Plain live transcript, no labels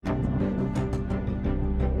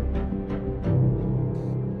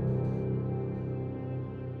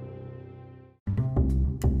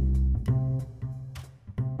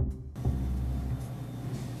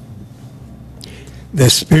The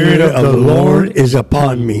Spirit of the Lord is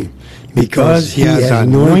upon me, because he has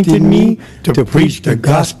anointed me to preach the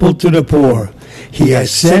gospel to the poor. He has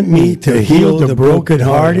sent me to heal the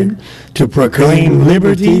brokenhearted, to proclaim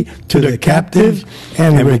liberty to the captive,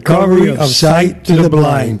 and recovery of sight to the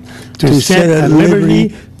blind, to set at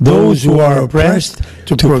liberty those who are oppressed,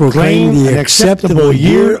 to proclaim the acceptable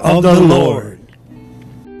year of the Lord.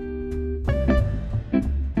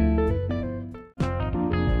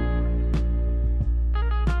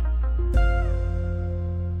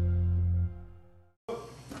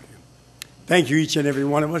 Thank you, each and every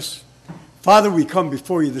one of us. Father, we come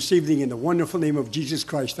before you this evening in the wonderful name of Jesus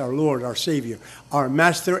Christ, our Lord, our Savior, our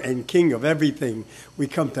Master and King of everything. We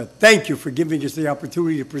come to thank you for giving us the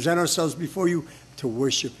opportunity to present ourselves before you to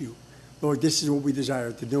worship you. Lord, this is what we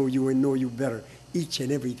desire, to know you and know you better each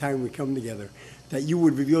and every time we come together. That you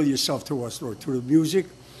would reveal yourself to us, Lord, through the music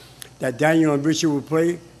that Daniel and Richard will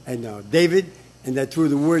play, and David, and that through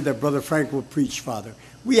the word that Brother Frank will preach, Father.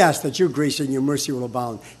 We ask that your grace and your mercy will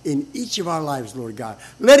abound in each of our lives, Lord God.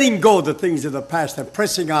 Letting go the things of the past and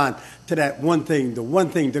pressing on to that one thing,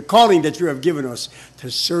 the calling that you have given us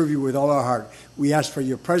to serve you with all our heart. We ask for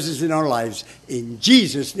your presence in our lives. In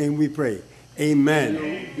Jesus' name we pray. Amen.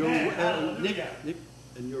 Nick,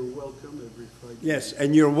 and you're welcome every Friday. Yes,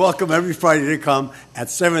 and you're welcome every Friday to come at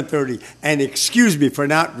 7:30. And excuse me for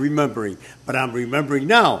not remembering, but I'm remembering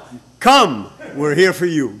now. Come, we're here for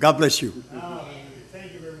you. God bless you.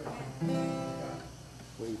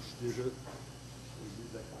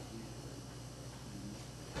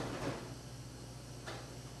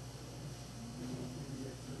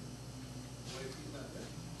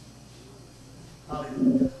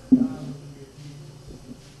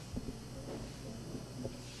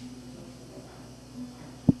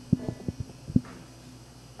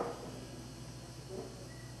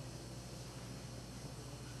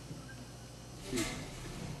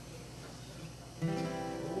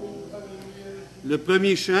 Le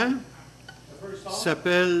premier chant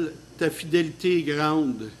s'appelle « Ta fidélité est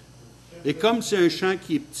grande ». Et comme c'est un chant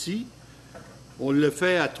qui est petit, on le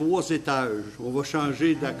fait à 3 étages. On va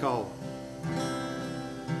changer d'accord.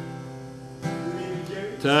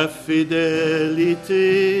 Ta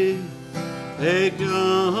fidélité est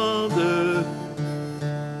grande,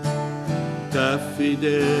 ta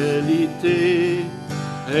fidélité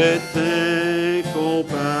est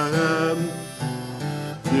incomparable.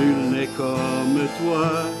 Nul n'est comme toi,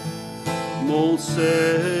 mon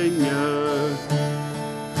Seigneur.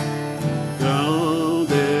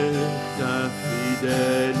 Grande est ta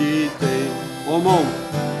fidélité. On monte.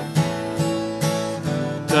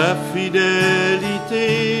 Ta fidélité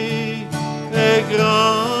est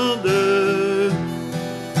grande,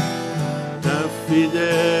 ta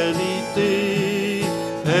fidélité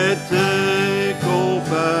est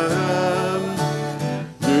incomparable.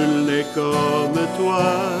 Nul n'est comme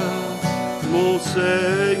toi, mon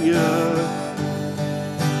Seigneur.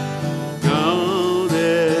 Grande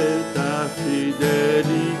est ta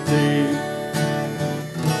fidélité.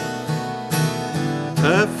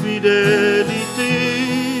 Ta fidélité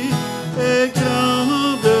est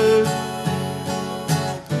grande,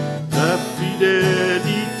 ta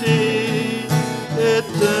fidélité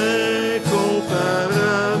est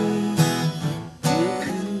incomparable.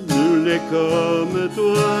 Nul n'est comme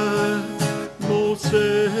toi, mon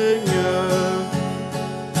Seigneur.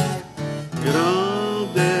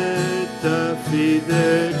 Grande est ta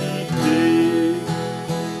fidélité.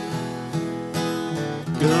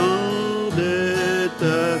 Grande est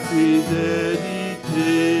ta fidélité.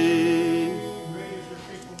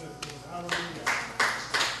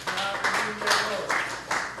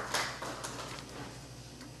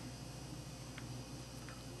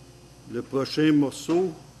 Le prochain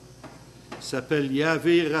morceau s'appelle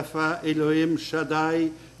Yahvé, Rapha, Elohim,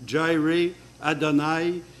 Shaddai, Jireh,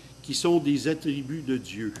 Adonai, qui sont des attributs de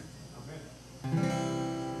Dieu.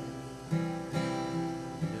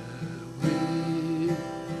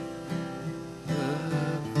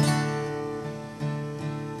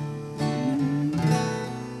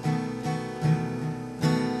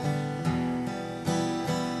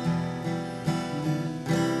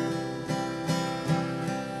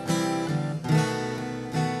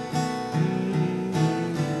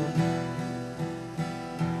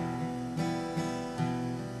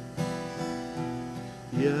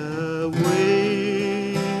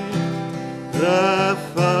 Yahweh,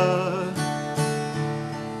 Rapha,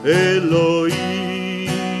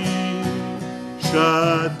 Elohim,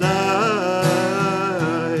 Shaddai,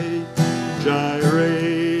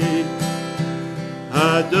 Jireh,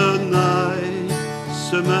 Adonai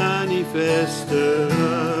se manifestera.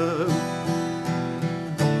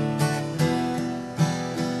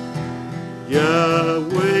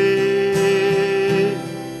 Yahweh,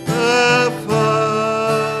 Rapha,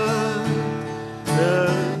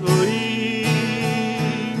 Elohim,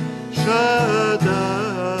 Shaddai,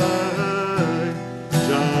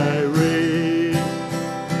 Jireh,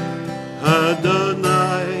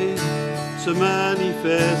 Adonai se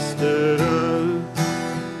manifestera.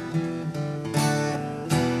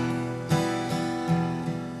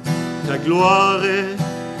 Ta gloire est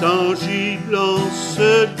tangible en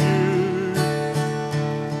ce lieu.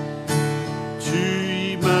 Tu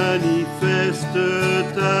y manifestes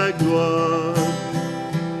ta gloire.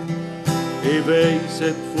 Éveille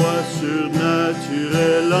cette foi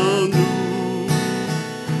surnaturelle en nous.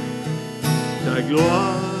 Ta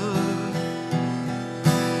gloire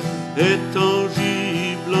est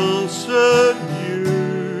tangible en ce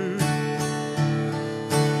lieu.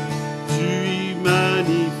 Tu y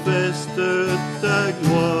manifestes ta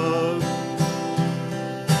gloire.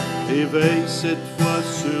 Éveille cette foi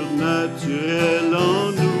surnaturelle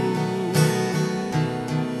en nous.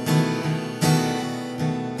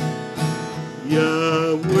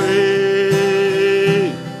 Yahweh,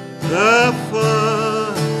 Rapha,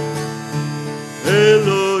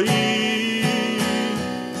 Elohim,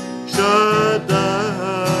 Shaddai,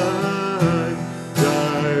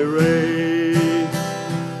 Jireh,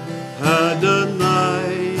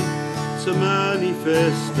 Adonai se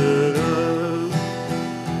manifestera.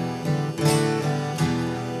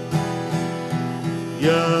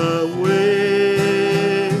 Yahweh,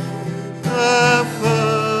 Rapha,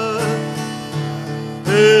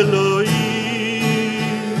 Elohim,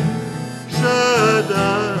 Shaddai,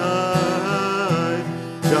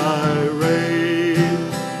 Jireh,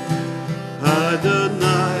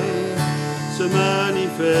 Adonai se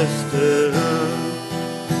manifestera.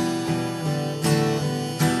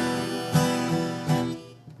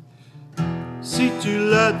 Si tu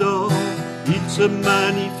l'adores, il se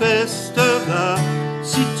manifestera.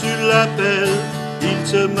 Si tu l'appelles, il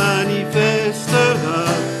se manifestera.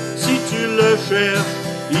 Si tu le cherches,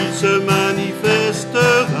 il se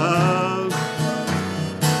manifestera.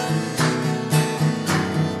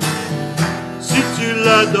 Si tu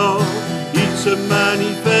l'adores, il se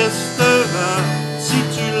manifestera. Si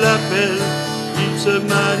tu l'appelles, il se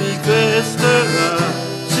manifestera.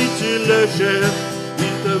 Si tu le cherches,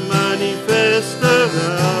 il te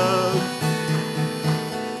manifestera.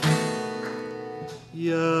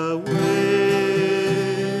 Yahweh,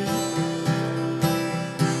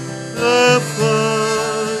 Rapha,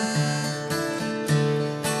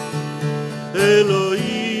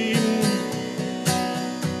 Elohim,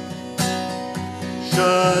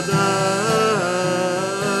 Shaddai,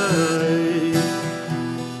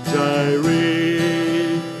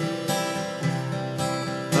 Jireh,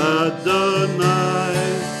 Adonai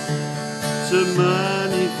se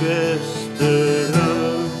manifestera.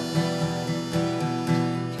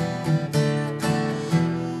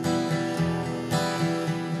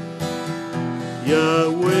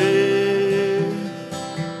 Yahweh,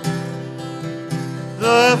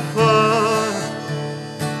 Rapha,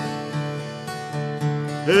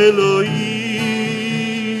 Elohim,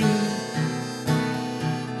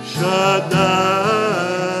 Shaddai,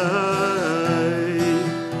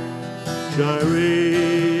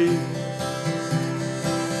 Jireh,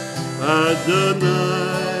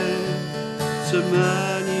 Adonai se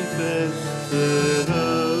manifestera.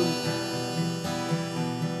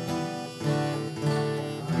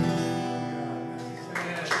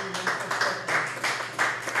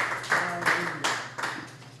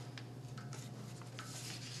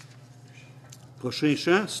 Le prochain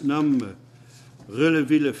chant se nomme «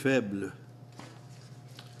 Relever le faible ».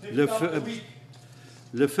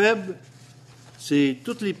 Le faible, c'est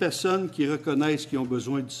toutes les personnes qui reconnaissent qu'ils ont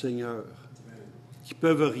besoin du Seigneur, qui ne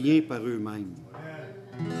peuvent rien par eux-mêmes.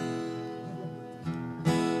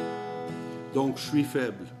 Donc, je suis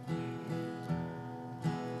faible.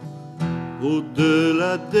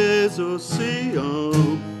 Au-delà des océans,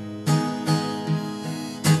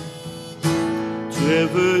 tu es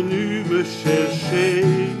venu me chercher.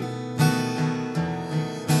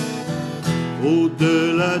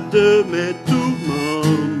 Au-delà de mes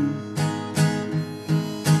tourments,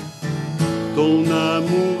 ton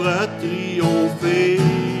amour a triomphé.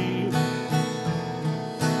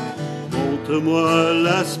 Montre-moi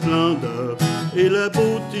la splendeur et la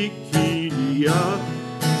beauté qu'il y a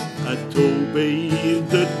à t'obéir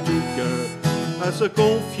de tout cœur, à se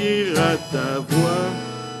confier à ta voix.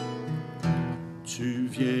 Tu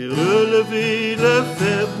viens relever le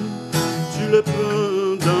faible, tu le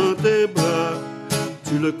prends dans tes bras,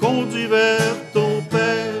 tu le conduis vers ton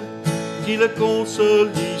Père, qui le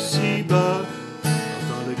console ici-bas.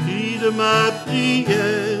 Entends le cri de ma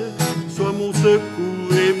prière, sois mon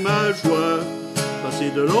secours et ma joie. Passer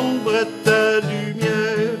de l'ombre à ta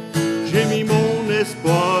lumière, j'ai mis mon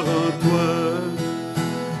espoir en toi.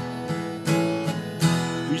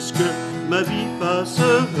 Puisque ma vie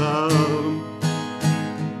passera,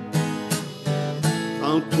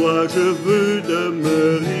 en toi je veux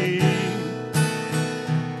demeurer.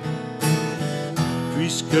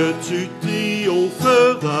 Puisque tu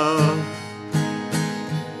triompheras,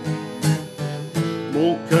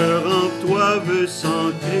 mon cœur en toi veut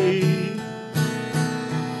s'ancrer.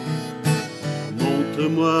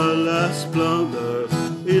 Montre-moi la splendeur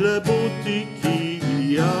et la beauté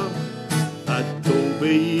qu'il y a à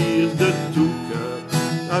t'obéir de tout cœur,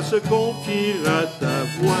 à se confier à ta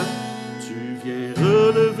voix. Tu viens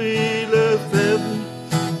relever le faible,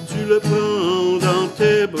 tu le prends dans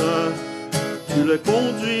tes bras, tu le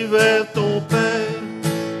conduis vers ton Père,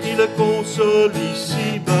 qui le console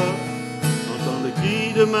ici-bas. Entends le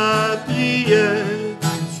cri de ma prière,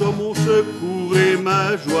 sois mon secours et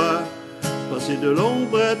ma joie. Passer de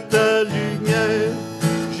l'ombre à ta lumière,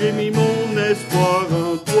 j'ai mis mon espoir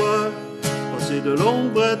en toi. Passer de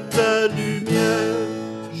l'ombre à ta lumière,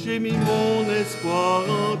 j'ai mis mon espoir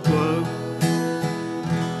en toi.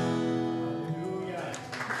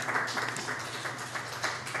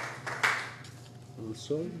 En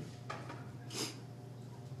sol.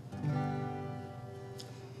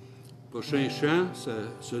 Prochain chant, ça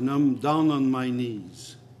se nomme Down on My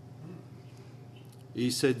Knees. Et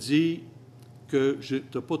il s'est dit que tu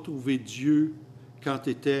n'as pas trouvé Dieu quand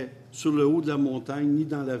tu étais sur le haut de la montagne ni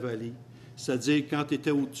dans la vallée. C'est-à-dire quand tu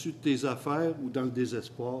étais au-dessus de tes affaires ou dans le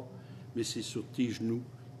désespoir, mais c'est sur tes genoux,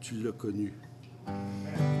 tu l'as connu.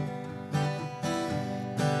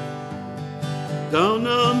 Down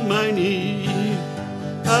on my knee,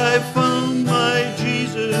 I found my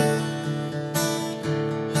Jesus.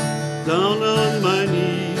 Down on my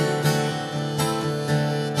knee,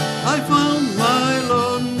 I found my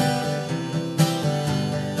Lord.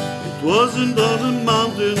 It wasn't on a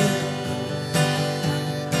mountain,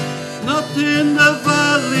 not in the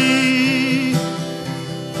valley,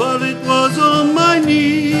 but it was on my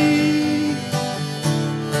knee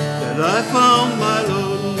that I found my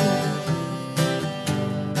Lord.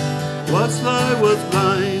 Whilst I was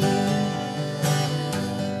blind,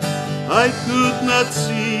 I could not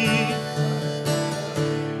see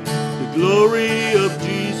the glory of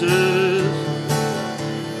Jesus,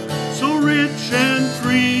 so rich and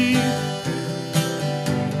free.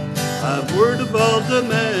 I've heard about the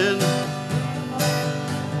man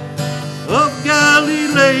of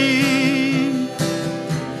Galilee.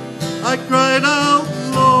 I cried out,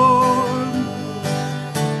 Lord,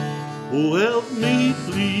 oh help me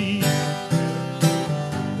please.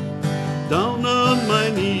 Down on my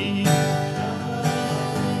knees,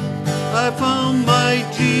 I found my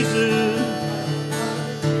Jesus.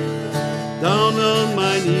 Down on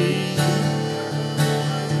my knees,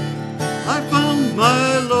 I found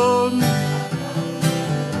my Lord.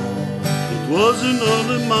 It wasn't on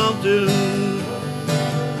the mountain,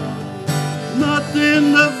 not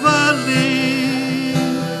in the valley,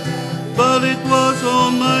 but it was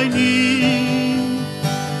on my knees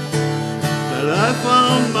that I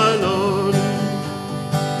found my Lord.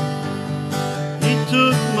 He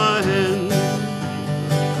took my hand,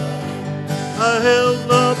 I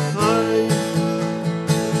held up high.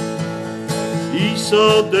 He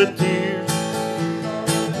saw the tears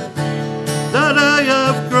that I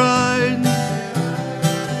have cried.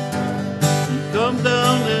 He come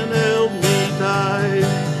down and held me tight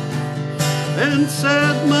and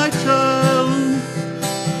said, my child,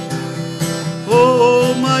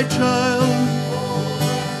 oh my child,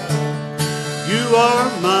 you are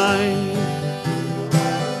mine.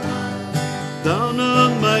 Down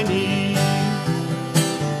on my knees,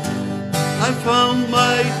 I found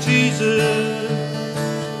my Jesus.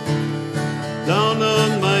 Down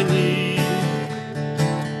on my knees,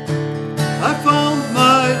 I found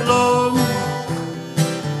my Lord.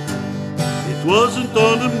 It wasn't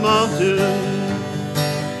on the mountain,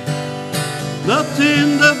 not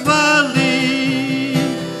in the valley,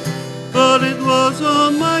 but it was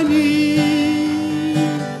on my knees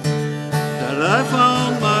that I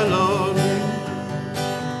found my Lord.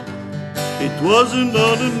 It wasn't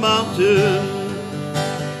on the mountain,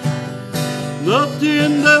 not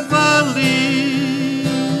in the valley,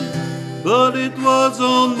 but it was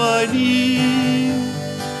on my knees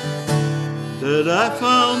that I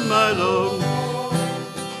found my Lord.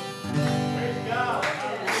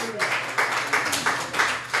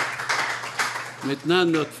 Maintenant,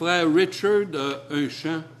 notre frère Richard a un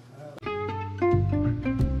chant.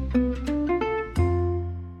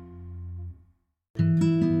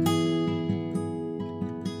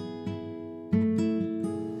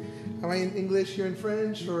 I in English, you're in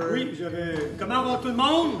French? Or? Oui, comment va tout le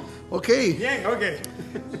monde? Okay. Bien, OK.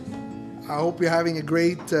 I hope you're having a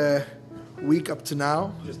great week up to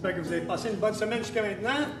now. J'espère que vous avez passé une bonne semaine jusqu'à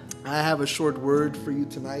maintenant. I have a short word for you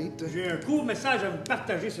tonight. J'ai un court message à vous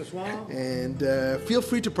partager ce soir. And feel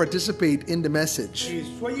free to participate in the message. Et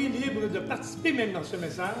soyez libres de participer même dans ce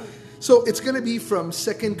message. So it's going to be from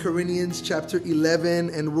 2 Corinthians chapter 11,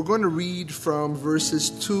 and we're going to read from verses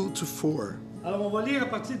 2 to 4. Alors, on va lire à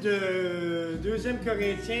partir de 2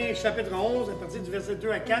 Corinthiens, chapitre 11, à partir du verset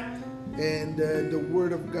 2 à 4. And the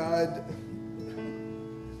Word of God...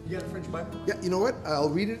 You got a French Bible? Yeah, you know what? I'll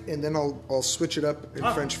read it, and then I'll switch it up in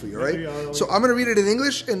French for you, all right? Yeah. So I'm going to read it in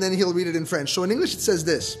English, and then he'll read it in French. So in English, it says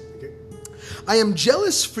this. Okay. I am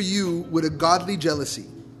jealous for you with a godly jealousy.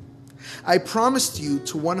 I promised you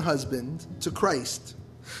to one husband, to Christ,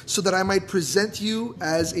 so that I might present you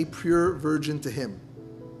as a pure virgin to him.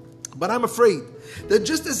 But I'm afraid that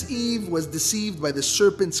just as Eve was deceived by the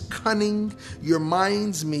serpent's cunning, your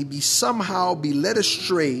minds may somehow be led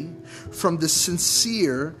astray from the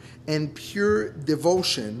sincere and pure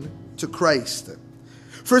devotion to Christ.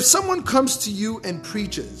 For if someone comes to you and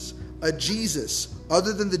preaches a Jesus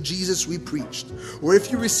other than the Jesus we preached, or if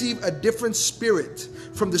you receive a different spirit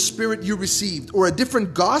from the spirit you received, or a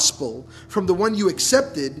different gospel from the one you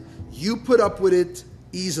accepted, you put up with it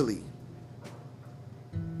easily.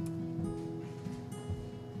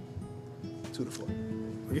 2 to 4.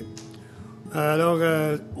 Okay. Alors,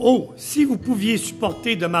 si vous pouviez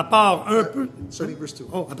supporter de ma part un peu... Starting verse 2.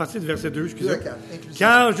 Oh, à partir du verset 2, excusez. Inclusive.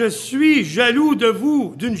 Car je suis jaloux de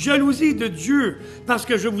vous, d'une jalousie de Dieu, parce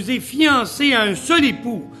que je vous ai fiancé à un seul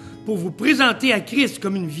époux, pour vous présenter à Christ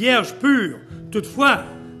comme une vierge pure. Toutefois,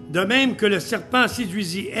 de même que le serpent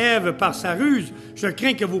séduisit Ève par sa ruse, je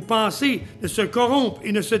crains que vos pensées ne se corrompent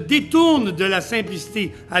et ne se détournent de la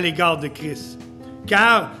simplicité à l'égard de Christ.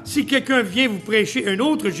 Car si quelqu'un vient vous prêcher un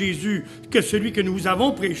autre Jésus que celui que nous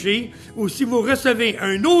avons prêché, ou si vous recevez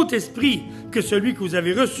un autre esprit que celui que vous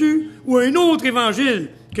avez reçu, ou un autre évangile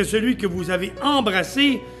que celui que vous avez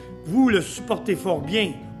embrassé, vous le supportez fort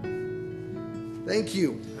bien. Thank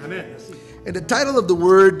you. Amen. Merci. And the title of the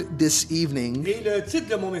word this evening, Et le titre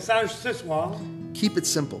de mon message ce soir, keep it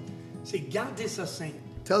simple. c'est « Gardez ça simple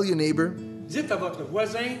Tell your neighbor, ». Dites à votre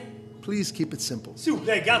voisin, please keep it simple. s'il vous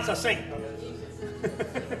plaît, garde ça simple.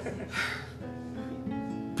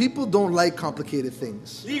 People don't like complicated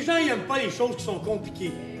things. Les gens n'aiment pas les choses qui sont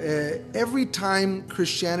compliquées. Every time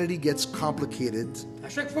Christianity gets complicated, À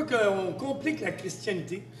chaque fois qu'on complique la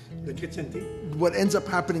chrétienté, what ends up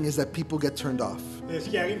happening is that people get turned off. ce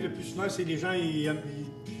qui arrive le plus souvent, c'est que les gens ils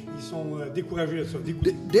sont découragés de ça,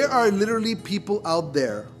 dégoûtés. There are literally people out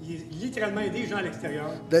there Littéralement, il y a des gens à l'extérieur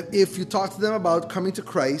that if you talk to them about coming to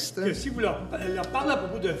Christ, que si vous leur parlez à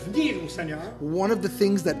propos de venir au Seigneur, one of the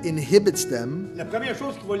things that inhibits them la première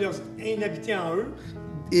chose qui va leur inhabiter en eux,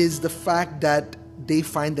 is the fact that they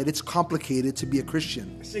find that it's complicated to be a Christian.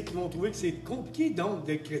 c'est qu'ils vont trouver que c'est compliqué donc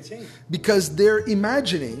d'être chrétien. Because they're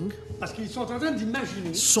imagining Parce qu'ils sont en train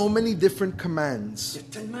d'imaginer so many different il commands, y a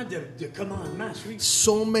tellement de commandements à suivre,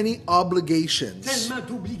 so many obligations, tellement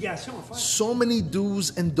d'obligations à faire, so many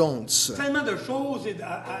do's and don'ts, tellement de choses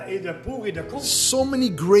et de pour et de contre, so many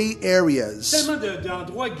gray areas. tellement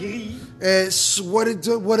d'endroits gris. So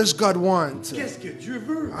what does God want? Qu'est-ce que Dieu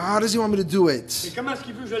veut? How does He want me to do Et it? comment est-ce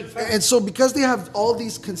qu'il veut que je le fasse? And so because they have all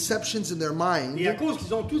these conceptions in their Et à mind, cause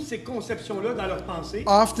qu'ils ont toutes ces conceptions-là dans leur pensée,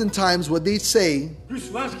 oftentimes what they say, plus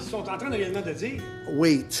souvent, ce qu'ils sont en train réellement de dire,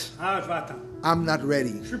 wait, je vais attendre, I'm not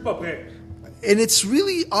ready. je suis pas prêt. And it's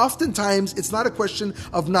really oftentimes it's not a question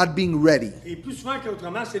of not being ready. Et plus souvent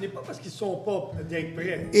qu'autrement, ce n'est pas parce qu'ils sont pas d'être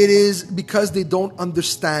prêts, It is because they don't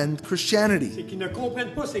understand Christianity. c'est qu'ils ne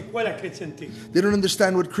comprennent pas c'est quoi la chrétienté. They don't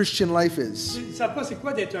understand what Christian life is. Ils ne savent pas c'est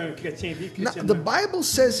quoi d'être un chrétien, vivre Now, chrétiennement. the Bible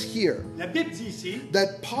says here La Bible dit ici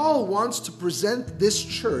that Paul wants to present this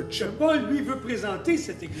church que Paul, lui, veut présenter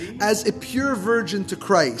cette église as a pure virgin to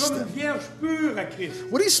Christ. comme une vierge pure à Christ.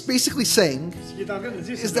 What he's basically saying Ce qu'il est en train de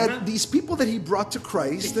dire, is c'est that vraiment these people that he brought to c'est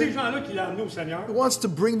Christ, que ces gens-là qu'il a amenés au Seigneur, he wants to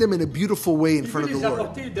bring them in a beautiful way in il front veut of the les Lord.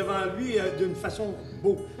 apporter devant lui d'une façon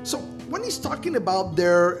beau. So when he's talking about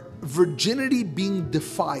their virginity being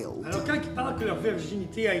defiled, Alors quand il parle que leur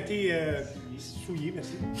virginité a été souillée,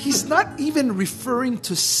 merci, he's not even referring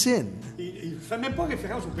to sin. il ne fait même pas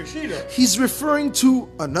référence au péché, là. He's referring to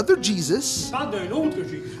another Jesus, Il parle d'un autre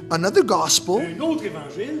Jésus, another gospel, d'un autre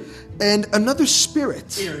évangile and another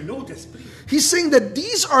spirit. et un autre esprit. He's saying that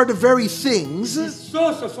these are the very Et things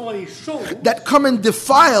ça, ce sont les choses that come and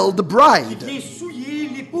defile the qui bride. viennent souiller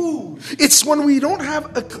épouse. It's when we don't have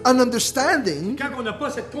an understanding Quand on n'a pas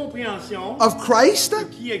cette compréhension of Christ, de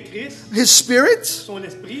qui est Christ, His Spirit, son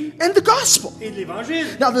esprit and the gospel. et de l'évangile.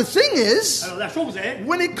 Now the thing is, Alors la chose est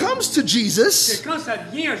when it comes to que Jesus, quand ça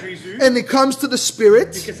vient à Jésus and it comes to the et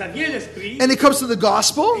Spirit, que ça vient à l'esprit and it comes to the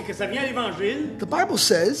gospel, et que ça vient à l'évangile, the Bible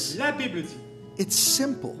says la Bible dit, it's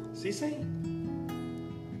simple. c'est simple.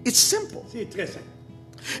 It's simple. C'est très simple.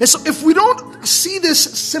 And so if we don't see this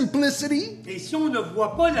simplicity, Et si on ne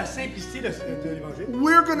voit pas la simplicité de l'évangile,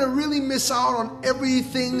 we're going to really miss out on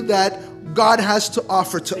everything that God has to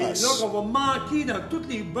offer to c'est là us. qu'on va manquer dans toutes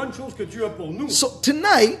les bonnes choses que Dieu a pour nous. So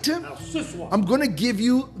tonight, Alors ce soir, I'm going to give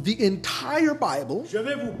you the entire Bible je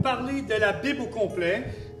vais vous parler de la Bible au complet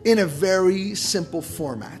in a very simple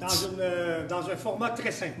format. dans un format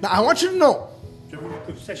très simple. Now, I want you to know Je veux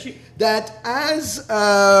que vous sachiez, that as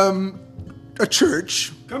a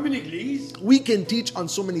church, comme une église, we can teach on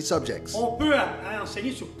so many subjects. on peut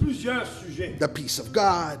enseigner sur plusieurs sujets. The peace of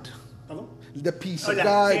God, Pardon? the peace of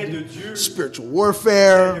La paix de God, Dieu, spiritual le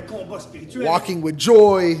warfare, combat spirituel, walking with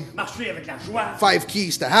joy, marcher avec la joie, 5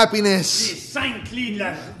 keys to les happiness, 5 clés du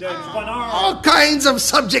bonheur, all kinds of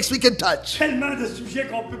subjects we can touch. tellement de sujets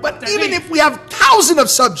qu'on peut But partager. even if we have thousands of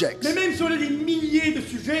subjects, Mais même si on a des milliers de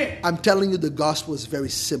sujets, I'm telling you the gospel is very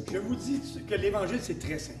je simple. vous dis que l'évangile c'est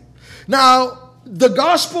très simple. Now, the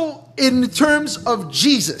gospel in terms of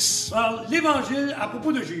Jesus. Alors, l'évangile à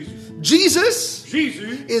propos de Jésus. Jesus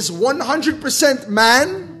Jésus, is 100%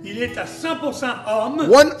 man, il est à 100% homme,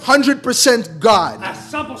 100% God. à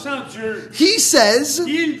 100% Dieu. He says,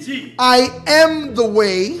 Il dit, I am the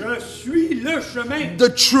way, je suis le chemin, the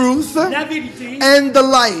truth, la vérité and the et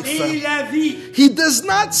life. la vie. He does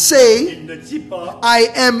not say, Il ne dit pas, I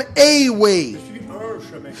am a je way, suis un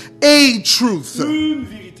chemin, a truth, une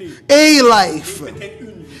vérité, a life. peut-être une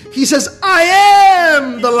vie. He says, I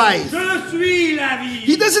am the life. Je suis la vie.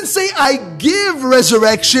 He doesn't say, I give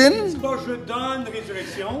resurrection. C'est pas je donne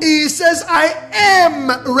résurrection. He says, I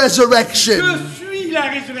am resurrection. Je suis la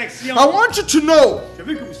résurrection. I want you to know, Je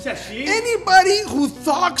veux que vous sachiez, anybody who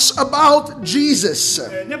talks about Jesus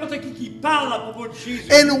n'importe qui parle à propos de Jésus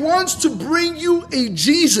and wants to bring you a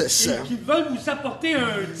Jesus et qui veulent vous apporter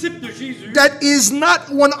un type de Jésus that is not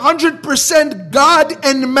 100% God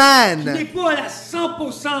and n'est man, pas à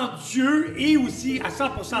 100% Dieu et aussi à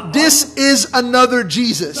 100% homme, this is another ça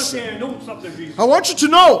Jesus. c'est une autre sorte de Jésus. I want you to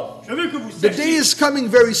know, Je veux que vous the day sachiez is coming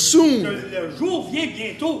very que soon le jour vient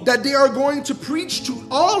bientôt. that they are going to preach to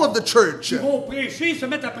all of the church Ils vont prêcher, se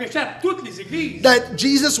mettre à prêcher à toutes les églises. that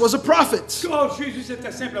Jesus was a prophet. Oh, Jésus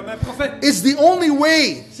c'était simplement un prophète. It's the only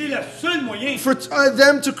way C'est le seul moyen for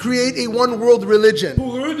them to create a one world religion,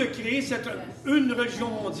 pour eux de créer une religion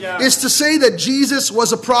mondiale. is to say that Jesus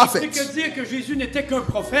was a C'est prophet, que dire que Jésus n'était qu'un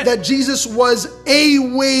prophète, that Jesus was a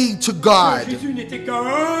way to que God, Jésus n'était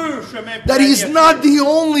qu'un chemin pour that aller he's à not Dieu, the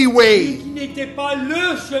only way. qui n'était pas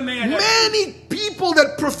le chemin à la vie. Many people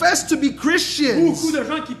that profess to be Beaucoup Christians de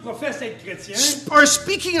gens qui professent être chrétiens are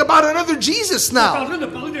speaking about another Jesus sont en now. train de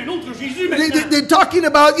parler d'un autre Jésus They, maintenant. they're talking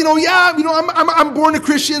about, I'm born a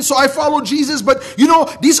Christian, so I follow Jesus, but,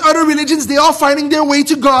 these other religions, they all finding their way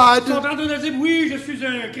to Ils sont God. en train de dire, oui, je suis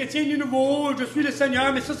un chrétien du nouveau, je suis le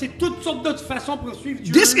Seigneur, mais ça, c'est toutes sortes d'autres façons pour suivre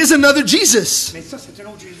Dieu. This is another Jesus. Mais ça, c'est un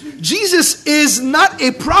autre Jésus. Jesus is not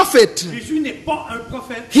a prophet. Jésus n'est pas un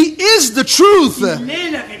prophète. He is the truth. Il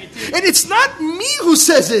est la vérité. And it's not me who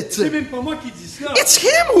says C'est it. même pas moi qui dis cela. It's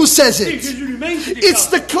him who says C'est it. Jésus lui-même qui It's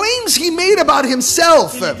déclare. the claims he made about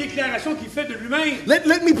himself. C'est les déclarations qu'il fait de lui-même.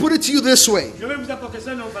 Let me put it to you this way. Je vais vous apporter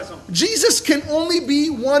ça d'une autre façon. Jesus can only be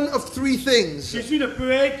one of three things. Jésus ne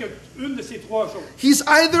peut être qu'une de ces trois choses. He's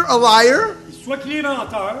either a liar, Soit qu'il est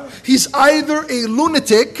menteur, he's either a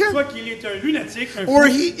lunatic, soit qu'il est un lunatique, un or fou,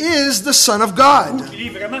 he is the Son of ou God. qu'il est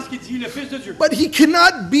vraiment ce qu'il dit, le Fils de Dieu. But he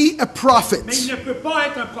cannot be a Mais prophet. il ne peut pas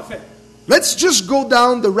être un prophète. Let's just go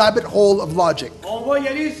down the rabbit hole of logic. On va y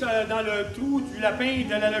aller dans le trou du lapin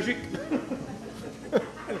de la logique.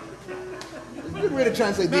 Good way to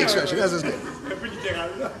translate the expression. That's good. Un peu littéral.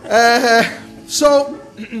 Là. So,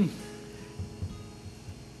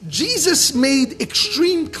 Jesus made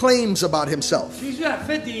extreme claims about himself. Jésus a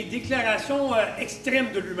fait des déclarations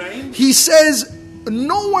extrêmes de lui-même. He says,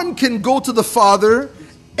 no one can go to the Father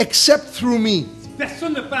except through me.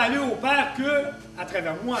 Personne ne peut aller au Père que à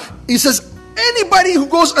travers moi. He says, anybody who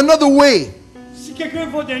goes another way Si quelqu'un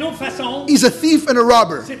va d'une autre façon, is a thief and a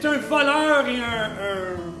robber. c'est un voleur et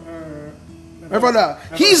un Et voilà.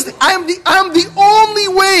 I'm the only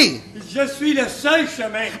way. Je suis le seul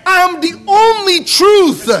chemin. I'm the only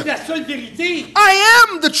truth. Je suis la seule vérité. I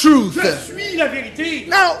am the truth. Je suis la vérité.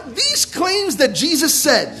 Now, these claims that Jesus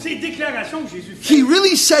said, Ces déclarations que Jésus fait, he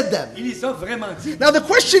really said them. il les a vraiment dit. Now, the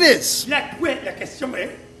question is, La question est,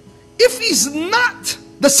 if he's not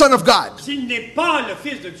the Son of God, s'il n'est pas le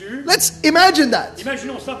Fils de Dieu, let's imagine that.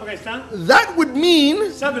 imaginons ça pour l'instant, That would mean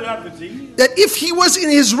ça veut dire that if he was in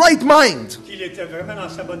his right mind, qu'il était vraiment dans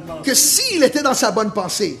sa bonne pensée. que s'il était dans sa bonne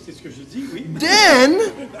pensée, C'est ce que je dis, oui. then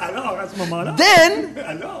Alors, à ce moment-là,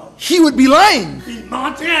 alors, he would be lying. il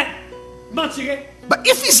mentirait. But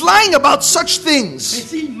if he's lying about such Mais things,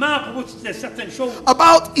 s'il ment à propos de certaines choses,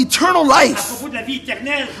 about eternal à life, propos de la vie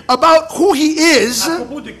éternelle, about who he is, à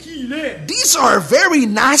propos de qui il est, these are very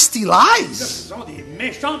nasty lies. ce sont des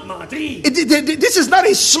méchantes menteries. This is not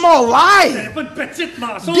a small Ce lie. n'est pas une petite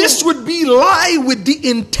mensonge. This would be lie with the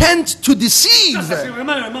intent to Ça, deceive. c'est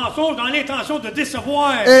vraiment un mensonge dans l'intention de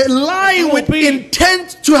décevoir. A lie with tromper,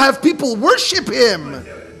 intent to have people worship him.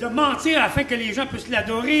 de mentir afin que les gens puissent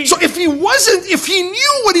l'adorer. So if he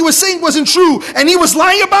knew what he was saying wasn't true and he was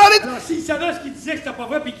lying about it, Alors, s'il savait ce qu'il disait que c'était pas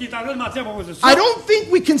vrai puis qu'il est en train de mentir à propos de ça, I don't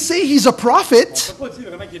think we can say he's a prophet. on ne peut pas dire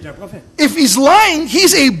vraiment qu'il est un prophète. If he's lying,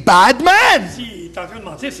 he's a bad man. S'il est en train de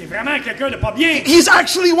mentir, c'est vraiment quelqu'un de pas bien. He's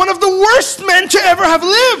actually one of the worst men to ever have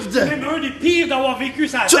lived. Même un des pires d'avoir vécu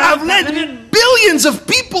sa To have led planète. billions of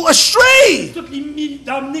people astray.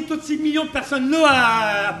 D'emmener tous ces millions de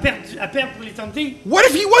personnes-là à perdre pour l'éternité. What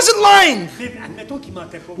if he wasn't lying? Mais admettons qu'il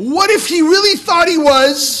mentait pas. What if he really thought he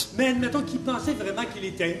was, Mais admettons qu'il pensait vraiment qu'il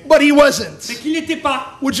était. but he wasn't? Mais qu'il n'était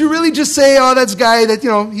pas. Would you really just say, oh, that's guy that,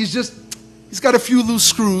 he's got a few loose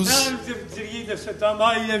screws? Non, vous diriez de cet homme,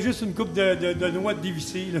 il a juste une coupe de noix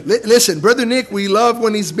dévissées. Là. Listen, Brother Nick, we love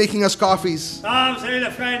when he's making us coffees. Ah, vous savez, le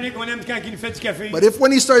frère Nick, on aime quand il nous fait du café. But if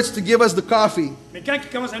when he starts to give us the coffee, Mais quand il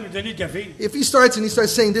commence à nous donner le café, if he starts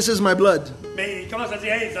saying, this is my blood, mais il commence à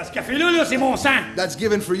dire, hey, dans ce café-là, là, c'est mon sang. that's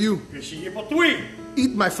given for you. Je suis pour toi.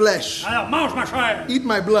 Eat my flesh. Alors, mange ma chair. Eat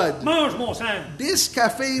my blood. Mange mon sang. This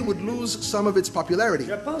cafe would lose some of its popularity.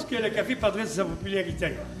 Je pense que le café perdrait de sa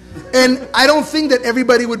popularité. And I don't think that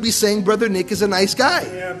everybody would be saying, Brother Nick is a nice guy.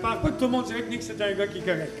 Je ne pense pas que tout le monde dirait que Nick, c'est un gars qui est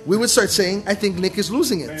correct. We would start saying, I think Nick is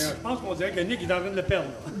losing Mais it. je pense qu'on dirait que Nick est en train de le perdre.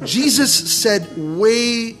 Jesus said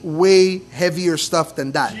way, way heavier stuff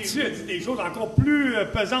than that. Jésus a dit des choses encore plus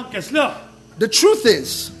pesantes que cela. The truth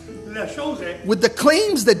is, La chose est, with the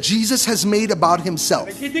claims that Jesus has made about himself,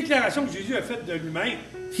 avec les déclarations que Jésus a faites de lui-même,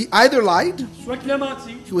 he either lied, soit qu'il a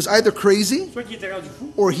menti, he was either crazy, soit qu'il était rendu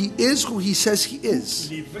fou, or he is who he says he is.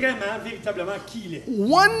 il est vraiment, véritablement qui il est.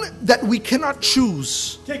 One that we cannot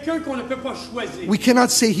choose. Quelqu'un qu'on ne peut pas choisir. We cannot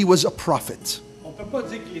say he was a prophet. On ne peut pas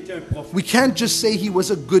dire qu'il était un prophète. We can't just say he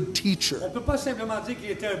was a good teacher. On ne peut pas simplement dire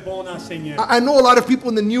qu'il était un bon enseignant. I know a lot of people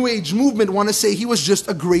in the New Age movement want to say he was just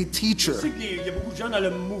a great Je teacher. sais qu'il y a beaucoup de gens dans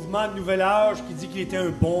le mouvement de Nouvel Âge qui disent qu'il était un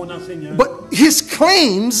bon enseignant. But his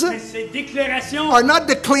claims Mais ces déclarations are not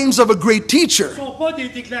the claims of a great teacher. ne sont pas des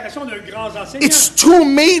déclarations d'un grand enseignant. It's too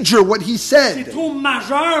major what he C'est said. trop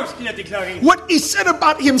majeur ce qu'il a déclaré. What he said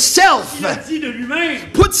about himself Il a dit de lui-même.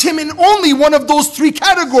 puts him in only one of those three Il le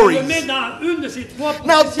categories. met dans une de ces trois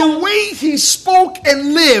Now, positions. the way he spoke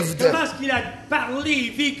and lived Comment est-ce qu'il a parlé et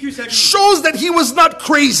vécu sa vie shows that he was not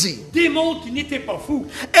crazy. démontre qu'il n'était pas fou.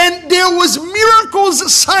 And there was miracles,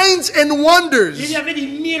 signs, and Il wonders y avait des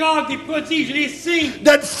miracles, des prodiges, des signes.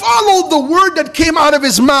 that followed the word that came out of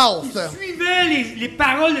his mouth. Il suivait les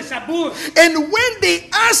paroles de sa bouche. And when they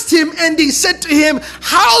asked him and they said to him,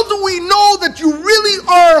 how do we know that you really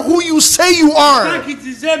are who you say you Quand are? il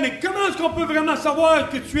disait, mais comment est-ce qu'on peut vraiment savoir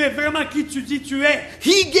que tu es vraiment qui tu dis tu es?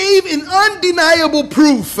 He gave an undeniable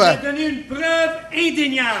proof. Il a donné une preuve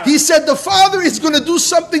indéniable. He said, the Father is going to do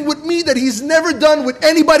something with me that he's never done with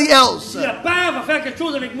anybody else. Le Père va faire quelque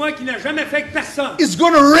chose avec moi qu'il n'a jamais fait avec personne. He's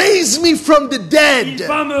going to raise me from the Il dead.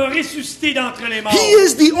 va me ressusciter d'entre les morts. He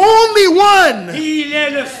is the only one Il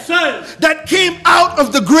est le seul that came out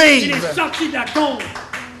of the qui grave. est sorti de la tombe.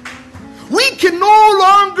 We can no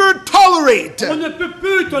longer tolerate On ne peut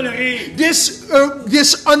plus tolérer this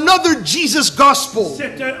another Jesus gospel.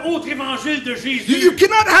 cet autre évangile de You Jésus.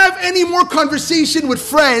 cannot have any more conversation with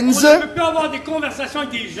On friends ne peut plus avoir des conversations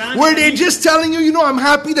avec des gens. where they're just telling you, I'm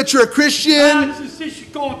happy that you're a Ah, Christian. tu sais, je suis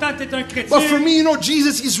content d'être un chrétien. But for me, you know,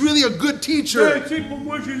 Jesus is really a good teacher. Tu sais, pour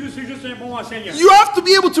moi, Jésus, c'est juste un bon enseignant. You have to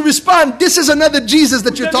be able to respond. This is another Jesus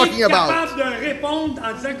that you're talking about. Capable de répondre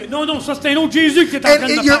en disant que non, ça c'est un autre Jésus qui est en train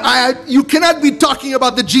de parler. You cannot be talking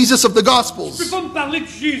about the Jesus of the Gospels. Tu peux pas me parler du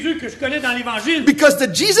Jésus que je connais dans l'Évangile. Because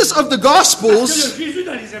the Jesus of the Parce que Gospels, le Jésus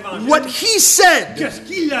dans les Évangiles, what he said qu'est-ce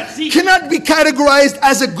qu'il a dit, cannot be categorized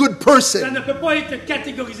as a good ça person. ne peut pas être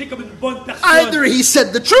catégorisé comme une bonne personne. Either he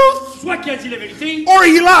said the truth Soit qu'il a dit la vérité, or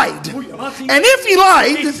he lied. ou il a menti. And if he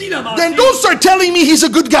lied, then don't start telling me he's a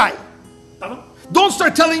good guy. Pardon? Don't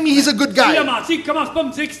start telling me he's a good S'il a guy. menti, commence pas à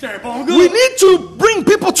me dire que c'est un bon gars. We need to bring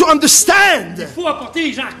people to understand Il faut apporter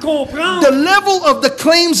les gens à comprendre the level of the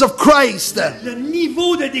claims of Christ. le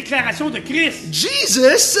niveau de déclaration de Christ.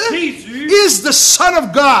 Jesus Jésus is the Son of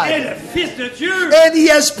est God, le Fils de Dieu. and he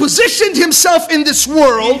has positioned himself in this Il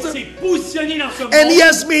world, s'est positionné dans ce monde. and he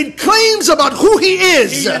has made claims about who he Et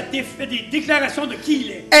is. il a fait des déclarations de qui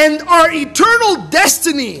il est. And our eternal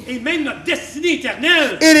destiny, Et même notre destinée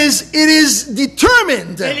éternelle, it is determined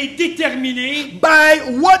elle est déterminée, by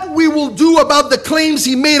what we will do about the claims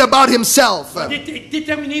he made about himself.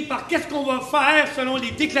 déterminée par qu'est-ce qu'on va faire selon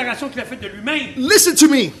les déclarations qu'il a faites de lui-même. Listen to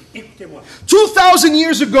me. Écoutez-moi. 2,000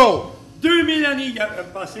 years ago, 2000 années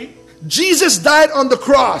passées, Jesus died on the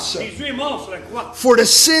cross Jésus est mort sur la croix for the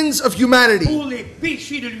sins of humanity. pour les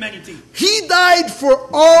péchés de l'humanité. He died for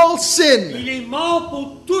all sin. Il est mort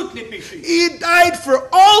pour tous les péchés. He died for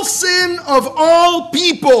all sin of all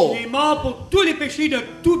people. Il est mort pour tous les péchés de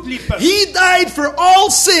toutes les peuples. He died for all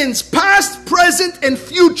sins, past, present, and Il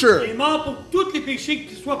future. est mort pour tous les péchés,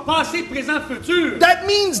 qu'ils soient passés, présents, futurs. That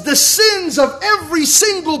means the sins of every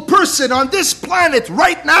single person on this planet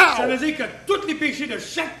right Ça veut now dire que tous les péchés de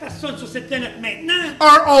chaque personne sur cette planète maintenant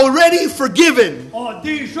are already forgiven. ont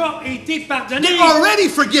déjà été pardonnés. They're already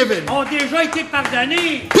forgiven. Ont déjà été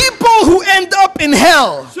pardonnés. People who end up in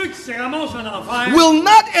hell Ceux qui se ramassent en enfer will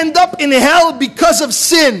not end up in hell because of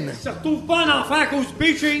sin. ne se retrouvent pas en enfer à cause du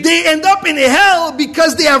péché. They end up in hell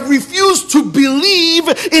because they have refused to believe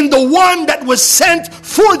in the one that was sent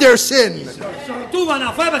for their sin. Ils se retrouvent en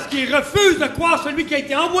enfer parce qu'ils refusent de croire celui qui a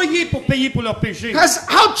été envoyé pour payer pour leurs péchés.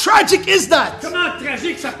 How tragic is that? Comment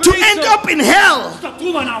tragique ça peut To être end ça? up in hell, Tu te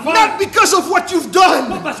retrouves en enfer, not because of what you've pas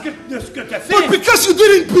done, parce que de ce que tu as fait. but because you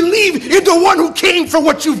didn't believe in the one who came for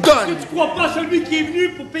what you've Que done. tu crois pas à celui qui est venu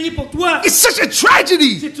pour payer pour toi. It's such a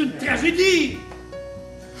tragedy. C'est une tragédie.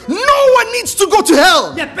 No one needs to go to Il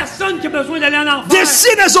hell. n'y a personne qui a besoin d'aller en enfer. Their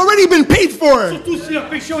sin has already been paid for. Surtout si leurs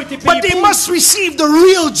péchés ont été But payés they pour. must receive the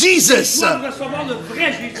real Ils Jesus. doivent recevoir le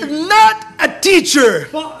vrai Jésus. Not a teacher,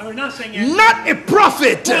 Pas un enseignant, not a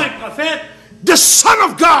prophet, pas un prophète, the Son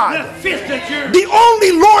of le God, Fils de Dieu, the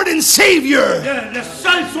only Lord and Savior. le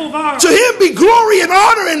seul sauveur. To him be glory and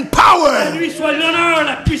honor and À power lui soit l'honneur,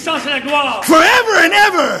 la puissance et la gloire. forever and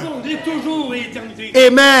ever. Pour toujours et l'éternité.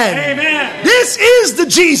 Amen. Amen. This is the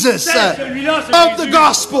Jesus C'est celui-là, c'est of the Jésus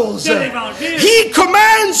Gospels. de l'Évangile. He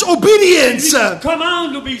commands Lui obedience. qui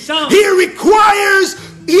commande l'obéissance.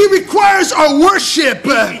 He requires our worship.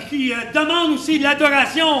 Et qui demande aussi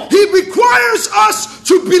l'adoration. He requires us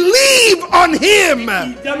to believe on him.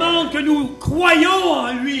 Il demande que nous croyons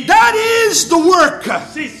en lui. That is the work.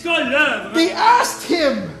 C'est ça l'œuvre They asked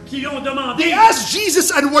him. qu'ils ont demandé. They asked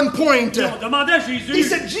Jesus at one point. Ils ont demandé à He Jésus.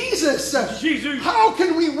 said, Jesus, Jésus, how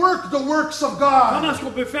can we work the works of God? comment est-ce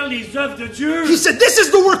qu'on peut faire les œuvres de Dieu? He said, this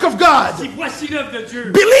is the work of God. Si voici l'œuvre de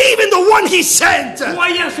Dieu. Believe in the one he sent.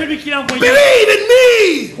 Croyez en celui qui l'a envoyé. Believe in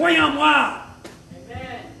me. Croyez en moi.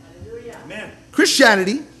 Amen.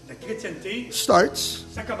 Christianity La chrétienté, starts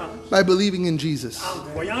ça commence by believing in Jesus. en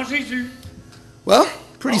croyant en Jésus. Well,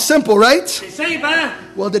 pretty simple, right? C'est simple, hein?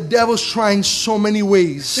 Well, the devil's trying so many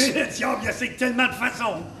ways Le diable essaie tellement de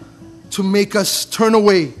façons to make us turn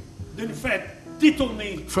away de nous faire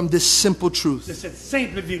détourner from this simple de truth. cette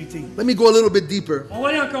simple vérité. Let me go a little bit deeper. On va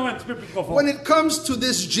aller encore un petit peu plus profond. When it comes to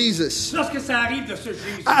this Jesus, Lorsque ça arrive de ce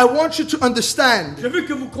Jésus, I want you to understand je veux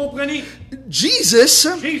que vous compreniez, Jesus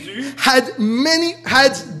Jésus, had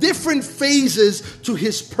different phases to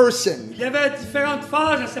his person. il avait différentes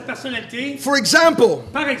phases à sa personnalité. For example,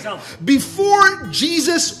 Par exemple, before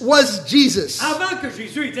Jesus was Jesus, avant que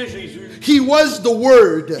Jésus était Jésus, he was the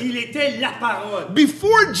Word. il était la parole.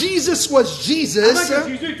 Before Jesus was Avant Jesus, que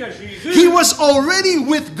Jésus était he Jésus, was already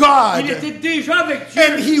with il God, était déjà avec Dieu.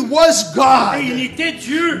 and he was Et il God. était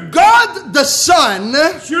Dieu. God the Son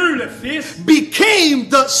Dieu le Fils became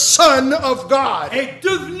the Son of God. est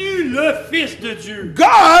devenu le Fils de Dieu.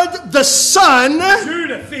 God the Son Dieu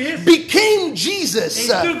le Fils became est Jesus.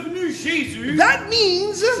 devenu Jésus, that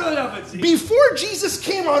means cela veut dire, before Jesus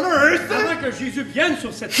came on earth, avant que Jésus vienne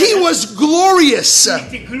sur cette he terre, was glorious.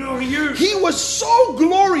 il était glorieux, He was so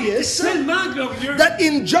glorious tellement glorieux, that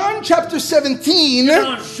in John chapter 17,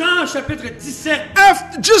 dans Jean chapitre 17,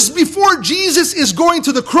 just before Jesus is going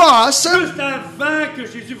to the cross, juste avant que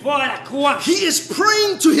Jésus va à la croix, he is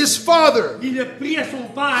praying to his Father. il a prié à son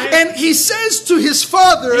Père, And he says to his il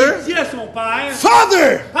Father, dit à son Père,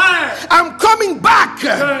 Father, Père, I'm coming back. je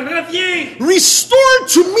reviens, Restore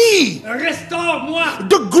to me restaure-moi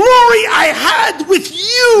the glory I had with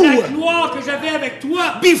la you gloire que j'avais avec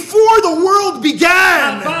toi, before the world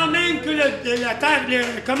began. avant même que la terre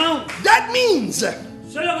commence. That means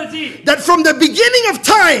Cela veut dire, that from the beginning of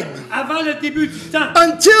time avant le début du temps,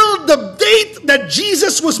 until the date that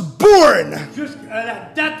Jesus was born, jusqu'à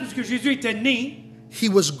la date où Jésus était né, he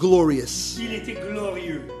was glorious, il était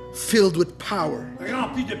glorieux, filled with power,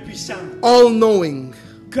 rempli de puissance, all-knowing,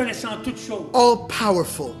 connaissant toutes choses,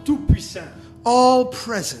 all-powerful, tout puissant,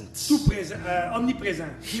 all-present. tout présent, omniprésent.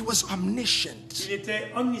 He was omniscient, Il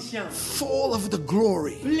était omniscient, full of the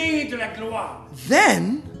glory. plein de la gloire.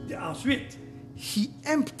 Then Ensuite, he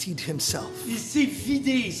emptied himself il s'est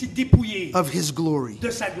vidé, il s'est dépouillé of his glory, de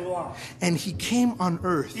sa gloire. and he came on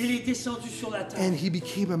earth, Il est descendu sur la terre. and he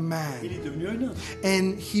became a Il man, est devenu un homme.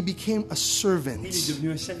 and he became a Il est servant.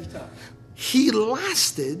 devenu un serviteur. He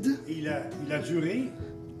lasted Il a duré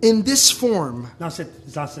in this form dans cette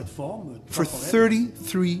forme for temporelle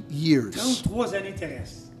 33 years. 33 années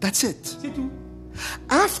terrestres. That's it. C'est tout.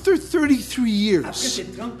 After 33 Après years, ces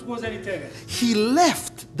 33 années terrestres, he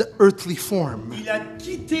left the earthly form. il a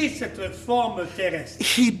quitté cette forme terrestre.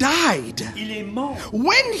 He died. Il est mort.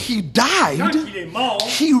 When he Quand died, il est mort,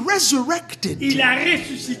 he resurrected. il a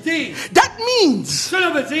ressuscité. That means Cela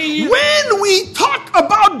veut dire, when we talk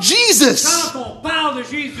about Jesus, quand on parle de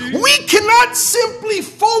Jésus, we cannot simply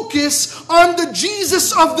focus on the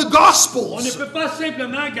Jesus of the on ne Gospels. peut pas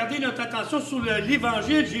simplement garder notre attention sur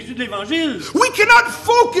l'évangile, Jésus de l'évangile. We cannot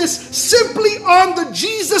focus simply on the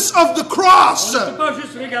Jesus of the On cross. ne peut pas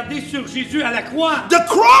juste regarder sur Jésus à la croix. The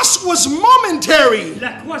cross was momentary.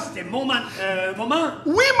 La croix, c'était moment.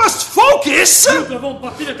 We must focus Nous devons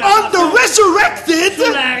porter notre on the attention resurrected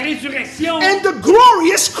sur la résurrection and the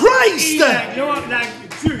glorious et Christ. la gloire,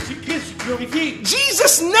 Dieu, Christ glorifié.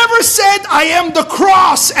 Jesus never said, I am the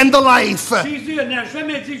cross and the life. Jésus n'a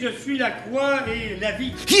jamais dit je suis la croix et la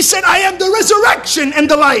vie. He said, I am the resurrection and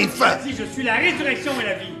the life. Il a dit je suis la résurrection et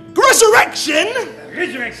la vie. Resurrection La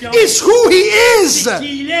résurrection, is who he is. c'est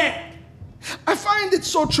qui il est. I find it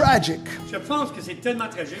so tragic Je pense que c'est tellement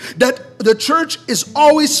tragique that the church is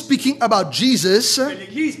always speaking about Jesus que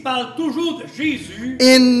l'Église parle toujours de Jésus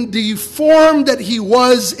in the form that he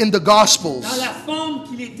was in the Gospels. dans la forme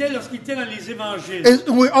qu'il était lorsqu'il était dans les évangiles.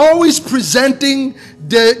 And we're always presenting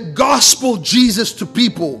the gospel Jesus to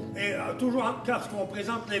people. Et toujours lorsqu'on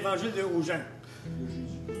présente l'évangile aux gens.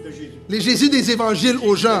 De Jésus. Les Jésus des évangiles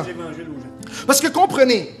aux gens. Les évangiles aux gens. Parce que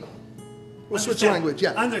comprenez, we'll switch language,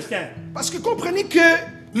 yeah. Understand. Parce que comprenez que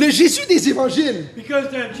le Jésus des évangiles, Because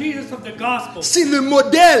the Jesus of the gospel, c'est le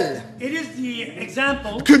modèle it is the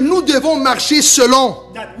example que nous devons marcher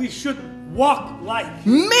selon. that we should walk like.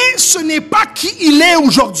 Mais ce n'est pas qui il est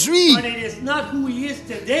aujourd'hui. But it is not who he is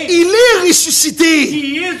today. Il est ressuscité.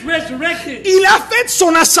 He is resurrected. Il a fait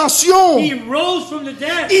son ascension. He rose from the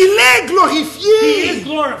dead. Il est He glorifié. is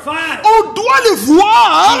glorified. On doit le You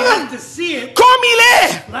voir have to see it comme il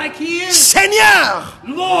est. like he is Seigneur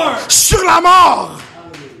Lord sur la mort.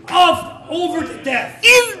 over the death.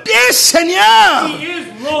 Il est Seigneur. He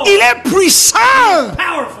is Lord. Il est puissant.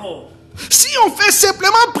 Powerful. Si on fait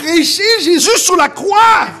simplement prêcher Jésus sur la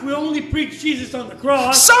croix, We only preach Jesus on the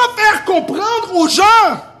cross sans faire comprendre aux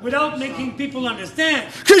gens without making people understand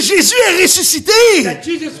que Jésus est ressuscité, that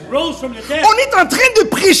Jesus rose from the dead. on est en train de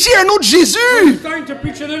prêcher un autre Jésus. We're starting to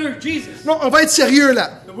preach another Jesus. Non, on va être sérieux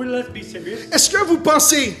là. So let's be serious. Est-ce que vous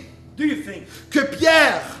pensez Do you think que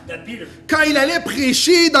Pierre, that Peter, quand il allait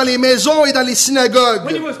prêcher dans les maisons et dans les when he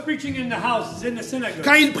synagogues, was preaching in the houses, in the synagogue,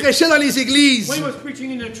 quand il prêchait dans les églises, when he was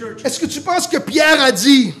preaching in the church, est-ce que tu penses que Pierre a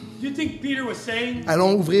dit, do you think Peter was saying,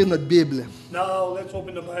 allons ouvrir notre Bible now let's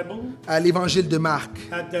open the Bible à l'évangile de Marc?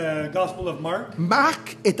 at the Gospel of Mark?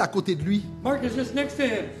 Marc est à côté de lui. Mark is just next to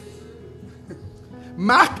him.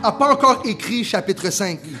 Marc n'a pas encore écrit chapitre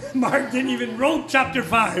 5. Mark didn't even wrote chapter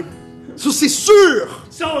 5. So, c'est sûr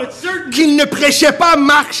So it's certain qu'il ne prêchait pas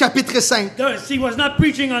Marc chapitre 5. he was not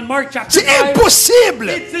preaching on Mark chapter C'est 5. impossible.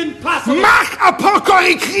 It's impossible. Marc n'a pas encore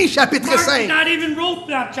écrit chapitre Mark did 5. not even wrote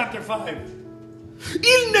that chapter 5.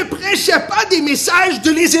 Il ne prêchait pas des messages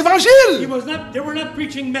de les He évangiles. was not. They were not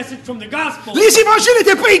preaching message from the gospel. Les évangiles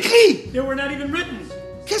n'étaient pas écrits. They were not even written.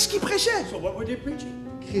 Qu'est-ce qu'ils prêchaient? So what were they preaching?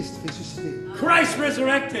 Christ ressuscité. Christ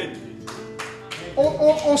resurrected.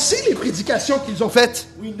 On sait les prédications qu'ils ont faites.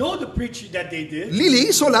 We know the preaching that they did. Lisez,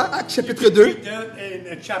 ils sont là, Actes chapitre You 2. read that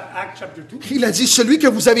in Acts chapter 2. Il a dit, celui que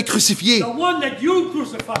vous avez crucifié, The one that you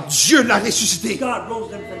crucified, Dieu l'a ressuscité. God rose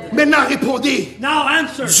them from the dead. Maintenant répondez, Now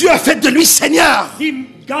answer. Dieu a fait de lui Seigneur.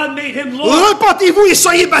 God made him Lord. Repentez-vous et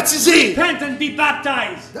soyez baptisés. Repent and be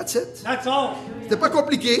baptized. That's it. That's all. C'était pas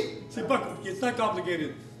compliqué. C'est pas compliqué. It's not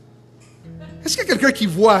complicated. Est-ce qu'il y a quelqu'un qui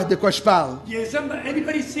voit de quoi je parle?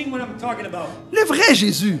 Anybody seeing what I'm talking about? Le vrai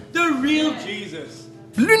Jésus, The real Jesus.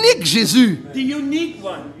 l'unique Jésus, The unique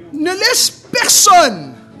one. ne laisse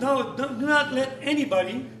personne No, do not let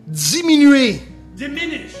anybody diminuer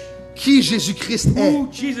diminish qui Jésus-Christ est. who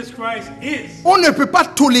Jesus Christ is. On ne peut pas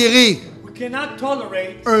tolérer We cannot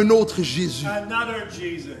tolerate un autre Jésus. another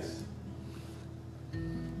Jesus.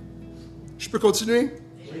 Je peux continuer?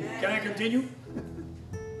 Can I continue?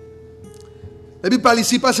 La Bible parle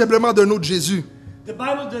ici pas simplement d'un autre Jésus. The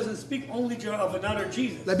Bible doesn't speak only of another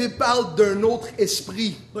Jesus, La Bible parle d'un autre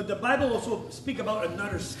esprit. but the Bible also speaks about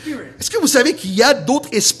another spirit. Est-ce que vous savez qu'il y a d'autres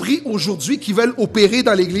esprits aujourd'hui qui veulent opérer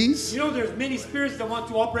dans l'Église? You know, there's many spirits that want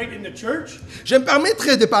to operate in the church. Je me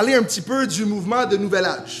permettrai de parler un petit peu du mouvement de Nouvel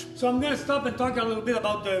Âge. So I'm going to stop and talk a little bit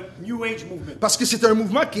about the New Age movement, Parce que c'est un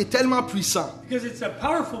mouvement qui est tellement puissant. because it's a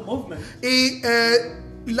powerful movement. Et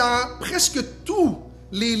dans presque tous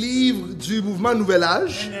les livres du mouvement Nouvel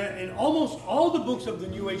Âge, And in almost all the books of the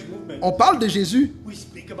New Age movement, on parle de Jésus we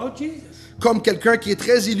speak about Jesus, comme quelqu'un qui est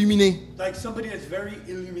très illuminé, like somebody that's very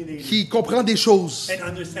illuminated qui comprend des choses. and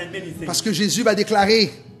understand many things. Parce que Jésus va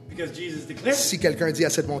déclarer, Because Jesus declared, si quelqu'un dit à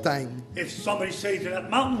cette montagne, if somebody says to that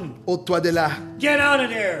mountain, ôte-toi de là get out of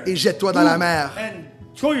there, et jette-toi dans la mer and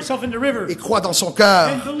throw yourself in the river, et crois dans son cœur,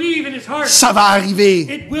 and believe in his heart, ça va arriver.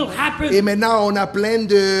 it will happen. Et maintenant, on a plein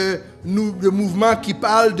de mouvements qui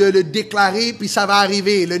parlent de le déclarer, puis ça va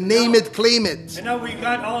arriver. Le name it, claim it. And now we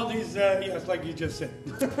got all these, yes, like you just said.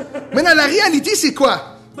 Maintenant, la réalité, c'est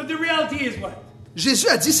quoi? But the reality is what? Jésus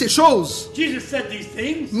a dit ces choses, Jesus said these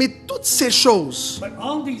things, mais toutes ces choses but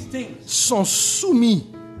all these things sont soumises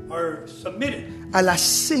are submitted à la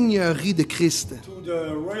seigneurie de Christ. to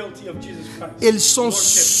the royalty of Jesus Christ. Elles sont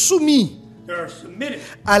Lordship. soumises They are submitted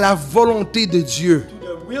à la volonté de Dieu. to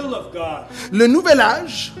the will of God. Le nouvel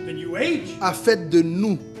âge The New Age a fait de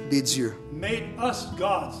nous des dieux. made us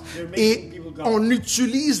gods. They're making Et people gods. on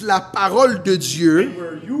utilise la parole de Dieu And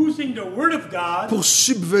we're using the word of God pour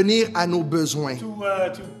subvenir à nos besoins.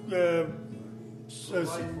 to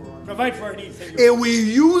provide for our needs. And we're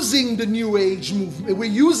using the New Age movement. We're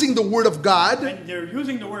using the Word of God. And they're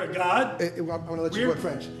using the word of God. I'm going to let you go in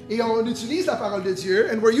French. Et on utilise la parole de Dieu.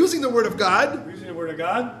 And we're using the Word of God We're using the word of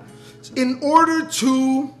God. in order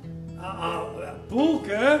to... Pour que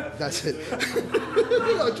That's it.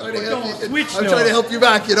 I'm trying to help you. Switch, I'm no. trying to help you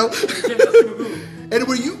back, you know. Merci beaucoup. And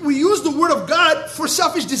we use the Word of God for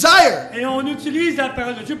selfish desire. Et on utilise la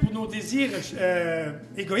parole de Dieu pour nos désirs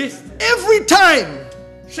égoïstes. Every time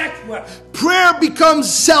Chaque fois prayer becomes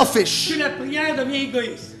selfish, que la prière devient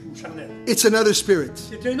égoïste ou charnelle, it's another spirit.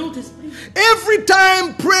 c'est un autre esprit. Every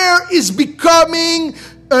time prayer is becoming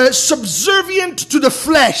subservient to the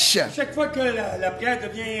flesh, Chaque fois que la prière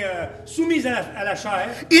devient soumise à la chair,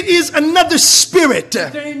 it is another spirit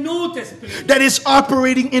c'est un autre esprit that is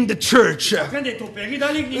operating in the church. en train d'être opéré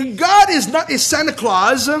dans l'église. God is not a Santa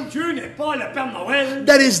Claus Dieu n'est pas le Père Noël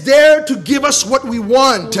that is there to give us what we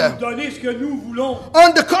want. pour nous donner ce que nous voulons.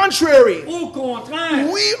 On the contrary, Au contraire,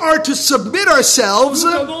 we are to submit ourselves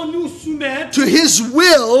nous devons nous soumettre to His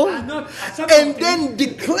will à sa and volonté then et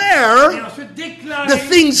declare ensuite déclarer the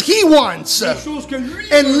things He wants les choses que lui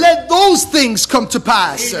and veut. let those things come to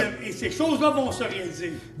pass. Et ces choses-là vont se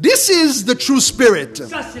réaliser. This is the true spirit.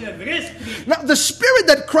 Ça, c'est le vrai esprit. Now, the spirit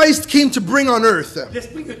that Christ came to bring on earth,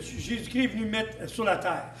 L'esprit que Jésus-Christ est venu mettre sur la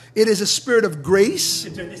terre, it is a spirit of grace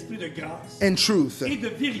c'est un esprit de grâce and truth. et de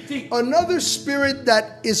vérité. Another spirit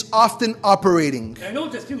that is often operating, Un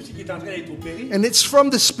autre esprit aussi qui est en train d'être opéré, and it's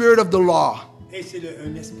from the spirit of the law. et c'est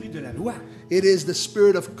un esprit de la loi. It is the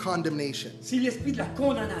spirit of condemnation C'est l'esprit de la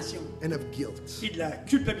condamnation and of guilt. et de la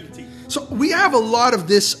culpabilité. So we have a lot of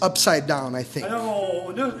this upside down, I think.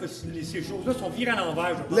 Alors, ces choses-là sont virées à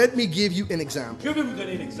l'envers, je pense. Let me give you an example. Je vais vous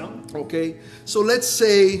donner un exemple. Okay? So let's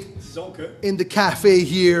say Disons que in the cafe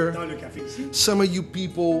here, dans le café ici, some of you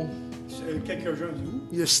people, quelques-uns de vous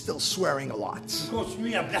you're still swearing a lot.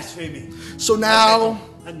 continuent à blasphémer. So now,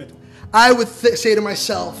 Admettons. I would say to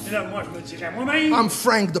myself, Et là, moi, je me dirais à moi-même, I'm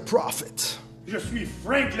Frank the prophet. Je suis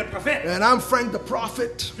Frank le prophète. And I'm Frank the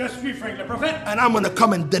prophet. Je suis Frank le prophète. And I'm going to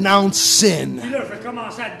come and denounce sin. Puis là, je vais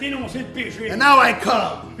commencer à dénoncer le péché. And now I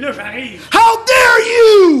come. Puis là, j'arrive. How dare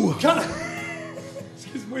you?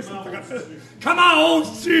 Excuse-moi, c'est comment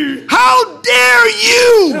oses-tu? How dare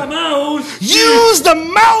you Comment oses-tu use the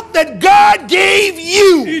mouth that God gave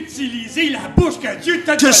you utiliser la bouche que Dieu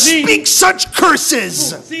t'a to donnée speak such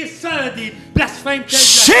curses? pour dire ça des blasphèmes tels que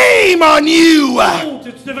Shame on you! honte?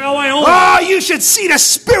 Tu devrais avoir honte. Oh, you should see the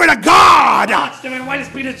Spirit of Ah, God. tu devrais voir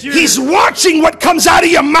l'Esprit de Dieu. He's watching what comes out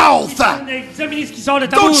of your mouth. Examiner ce qui sort de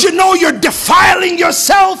ta Don't bouche. you know you're defiling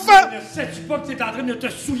yourself? Ne sais-tu pas que tu es en train de te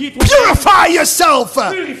souiller toi? Purify yourself.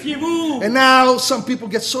 Purifiez-vous. And now some people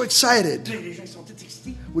get so excited Les gens sont tous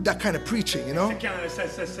excités. with that kind of preaching, you know? Quand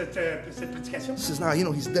cette prédication, Says now,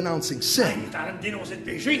 he's denouncing il sin. est en train de dénoncer le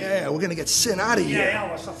péché. Yeah, we're going to get sin out of here. Yeah,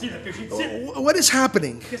 on va sortir le péché de site. What is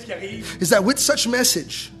happening Qu'est-ce qui arrive is that with such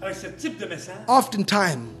message, avec ce type de message?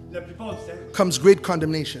 oftentimes La plupart du temps, comes great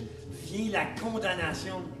condemnation. vient la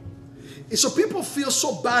condamnation. And so people feel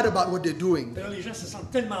so bad about what they're doing. Alors, les gens se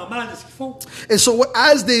sentent tellement mal de ce qu'ils font. And so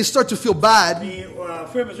as they start to feel bad, Et au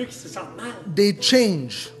fur et à mesure qu'ils se sentent mal, they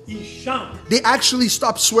change. ils chantent. They actually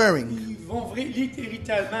stop swearing. Ils vont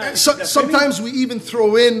littéralement. So, sometimes we even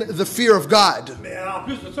throw in the fear of God. Mais en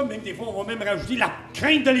plus de ça, même des fois, on va même rajouter la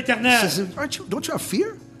crainte de l'éternel. Says, don't you have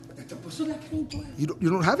fear? T'as pas ça de la crainte, toi? You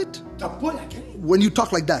don't have it? T'as pas la crainte. When you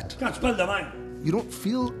talk like that, Quand tu parles de même, you don't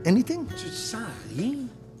feel anything? tu sens rien.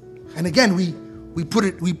 And again, we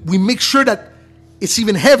make sure that it's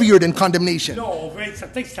even heavier than condemnation. Là, on veut être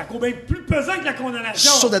certain que c'est encore bien plus pesant que la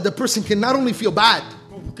condamnation. So that the person can not only feel bad,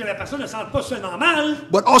 Pour que la personne ne sente pas seulement mal,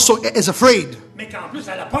 but also is afraid mais qu'en plus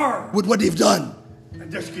elle a peur with what they've done.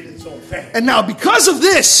 de ce qu'ils ont fait. And now, because of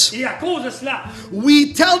this, Et à cause de cela,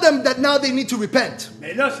 we tell them that now they need to repent.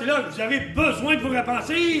 mais là, c'est là que vous avez besoin de vous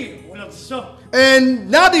repentir. On leur dit ça. And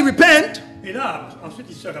now they repent Et là, ensuite,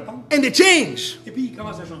 ils se repentent. and they change. Et puis, ils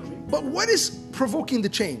commencent à changer. But what is provoking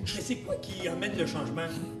the change? Mais c'est quoi qui amène le changement?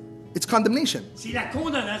 It's condemnation, C'est la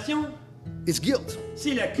condamnation, it's guilt,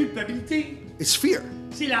 c'est la culpabilité, it's fear.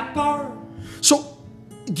 c'est la peur. So,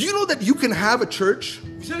 do you know that you can have a church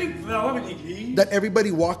Vous savez que vous pouvez avoir une église, that everybody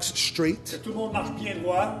walks que straight, tout le monde marche bien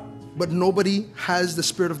droit, but nobody has the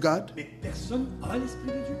Spirit of God? mais personne n'a l'Esprit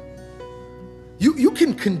de Dieu. You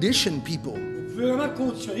can condition people Vous pouvez vraiment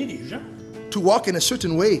conditionner les gens to walk in a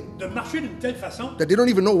certain way de marcher d'une telle façon, that they don't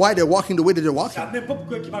even know why they're walking the way that they're ils ne walking. savent même pas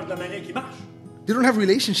pourquoi ils marchent de la manière qu'ils marchent. They don't have a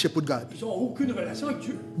relationship with God, Ils n'ont aucune relation avec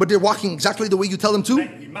Dieu. but they're walking exactly the way you tell them to Ben,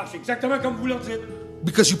 ils marchent exactement comme vous leur dites.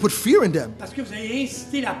 because you put fear in them. Parce que vous avez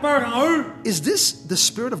incité la peur en eux. Is this the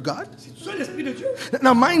Spirit of God? C'est tout ça l'Esprit de Dieu.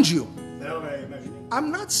 Now, mind you, Alors, imaginez. I'm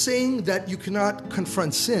not saying that you cannot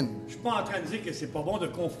confront sin. Je ne suis pas en train de dire que c'est pas bon de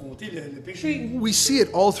confronter le péché. We see it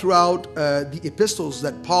all throughout the epistles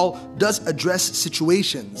that Paul does address On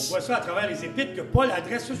situations. voit ça à travers les épîtres que Paul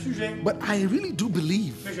adresse ce sujet. But I really do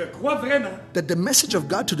believe Mais je crois vraiment that the message of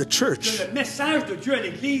God to the que church, le message de Dieu à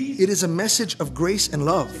l'Église, it is a message of grace and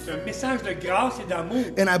love. c'est un message de grâce et d'amour.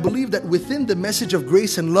 And I believe that within the message of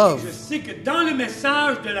grace and love, Je sais que dans le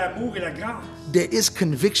message de l'amour et la grâce, there is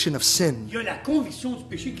conviction of sin. il y a la conviction du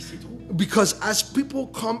péché qui s'y trouve. Because as people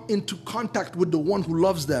come into contact with the one who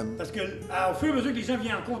loves them, Parce que au fur et à mesure que les gens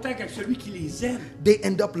viennent en contact avec celui qui les aime, they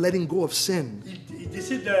end up letting go of sin. ils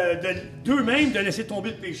décident d'eux-mêmes de laisser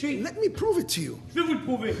tomber le péché. Let me prove it to you. Je vais vous le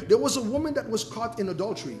prouver. There was a woman that was caught in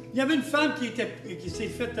adultery. Il y avait une femme qui s'est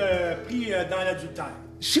faite pris dans l'adultère.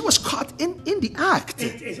 She was caught in the act.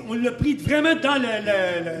 Et on l'a pris vraiment dans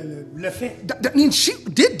le fait. That means she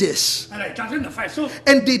did this. Alors, elle est en train de faire ça.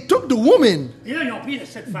 And they took the woman, Et là, ils ont pris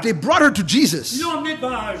cette femme. they brought her to Ils Jesus. l'ont emmenée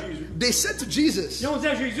devant Jésus. They said to Jesus, Ils ont dit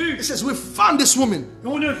à Jésus, He says, we found this woman.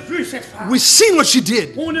 on a vu cette femme. We've seen what she did.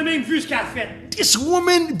 On a même vu ce qu'elle a fait. This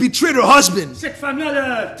woman betrayed her husband. Cette femme-là, elle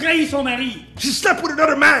a trahi son mari. She slept with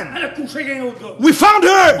another man. Elle a couché avec un autre gars. We found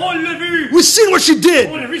her. On l'a vu. We've seen what she did.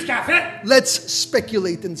 On a vu ce qu'elle a fait. Let's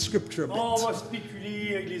speculate in scripture a On bit, va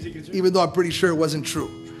spéculer avec les Écritures. even though I'm pretty sure it wasn't true.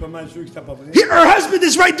 Je suis pas mal sûr que c'était pas vrai. Here, her husband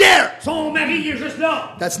is right there. Son mari il est juste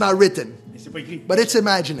là. That's not written, Mais c'est pas écrit. but let's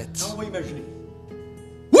imagine it. On va imaginer.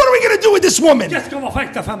 What are we going to do with this woman? Qu'est-ce qu'on va faire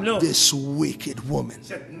avec ta femme-là? This wicked woman.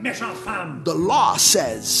 Cette méchante femme. The law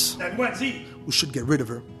says La loi dit. we should get rid of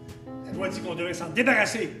her. La loi dit qu'on devrait s'en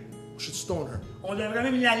débarrasser. We should stone her. On devrait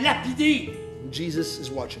même la lapider. Jesus is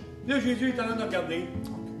watching. Là, Jésus est en train de regarder.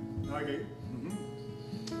 OK.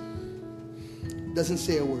 Doesn't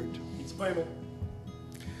say a word. Il dit pas un mot.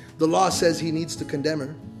 The law says he needs to condemn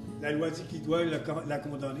her. La loi dit qu'il doit la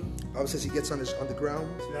condamner. The Bible says he gets on the ground,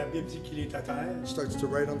 La Bible dit qu'il est à terre. starts to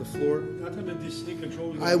write on the floor. Il est en train de dessiner quelque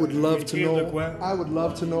chose. I would love to écrire de know. quoi. I would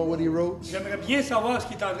love to know what he wrote. J'aimerais bien savoir ce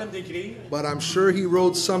qu'il est en train d'écrire. But I'm sure he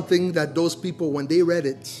wrote something that those people, when they read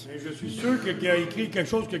it, Mais je suis sûr qu'il a écrit quelque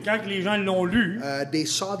chose que quand les gens l'ont lu, they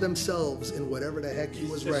saw themselves in whatever the heck he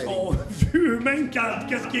ils was se writing. sont vus eux-mêmes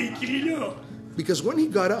qu'est-ce qu'il a écrit là. Because when he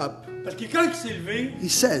got up, Parce que quand il s'est levé, he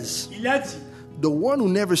says, il a dit the one who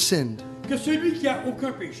never sinned, que celui qui a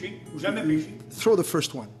aucun péché, ou jamais péché, throw the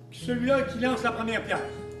first one. celui-là qui lance la première pierre.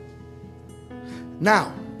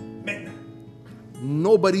 Now, Maintenant,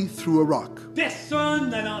 nobody threw a rock. personne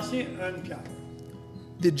n'a lancé une pierre.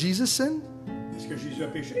 Did Jesus sin Est-ce que Jésus a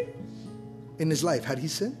péché? in his life? Had he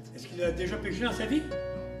sinned? Est-ce qu'il a déjà péché dans sa vie?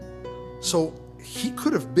 So he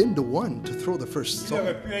could have been the one to throw the first Il stone.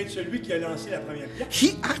 aurait pu être celui qui a lancé la première pierre.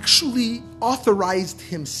 He actually authorized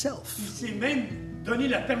Il himself s'est même donné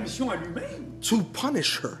la permission à lui-même to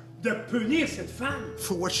punish her de punir cette femme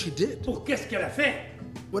for what she did. pour qu'est-ce qu'elle a fait.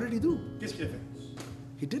 What did he do? Qu'est-ce qu'il a fait?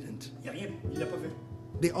 He didn't. Il n'y a rien, il l'a pas fait.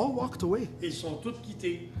 They all walked away. Et ils sont tous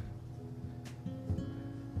quittés.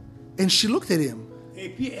 And she looked at him. Et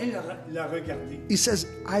puis elle l'a regardé. He says,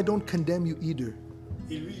 I don't condemn you either.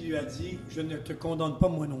 Et lui, il lui a dit, je ne te condamne pas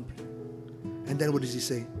moi non plus. And then what does he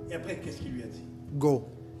say? Et après, qu'est-ce qu'il lui a dit? Go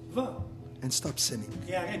Va and stop sinning.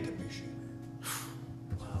 et arrête de pécher.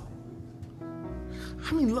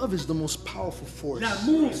 I mean, love is the most powerful force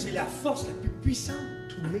L'amour, c'est la force la plus puissante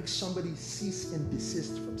to make somebody cease and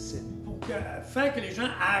desist from sin. pour faire que les gens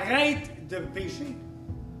arrêtent de pécher.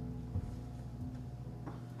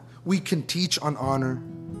 We can teach on honor,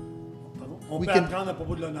 Pardon? On We peut can- apprendre à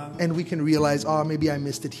propos de l'honneur. and we can realize, oh, maybe I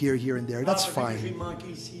missed it here, here, and there. That's J'ai fine.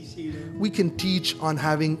 manqué ici, ici, là. We can teach on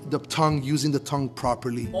having the tongue, using the tongue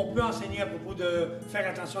properly. On peut enseigner à propos de faire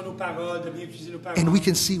attention à nos paroles, de bien utiliser nos paroles. And we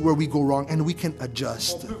can see where we go wrong, and we can On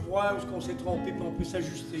adjust. peut voir où est-ce qu'on s'est trompé, puis on peut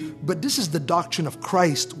s'ajuster. But this is the doctrine of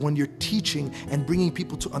Christ when you're teaching and bringing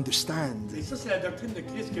people to understand. Et ça, c'est la doctrine de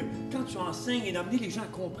Christ que quand tu enseignes et d'amener les gens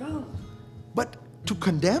à comprendre, But to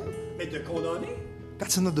condemn, mais de condamner,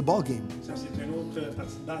 that's another ballgame. ça, c'est une autre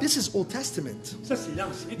partie de base. This is Old Testament. Ça, c'est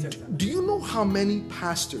l'Ancien Testament. Do you know how many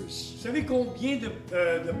pastors, Vous savez combien de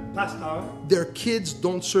pasteurs their kids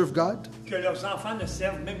don't serve God? que leurs enfants ne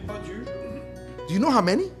servent même pas Dieu? Do you know how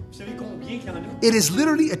many? Vous savez combien qu'il y en a? It is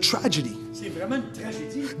literally a tragedy. C'est vraiment une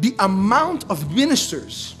tragédie. The amount of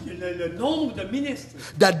ministers Le nombre de ministres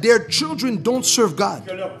that their children don't serve God.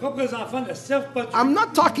 que leurs propres enfants ne servent pas Dieu. I'm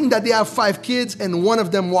not talking that they have 5 kids and one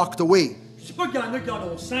of them walked away. Je ne dis pas qu'il y en a qui en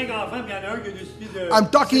ont 5 enfants, puis il y en a un qui a décidé de I'm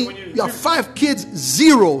talking, s'éloigner de you have Dieu. 5 kids,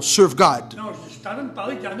 0 serve God. Non, je suis en train de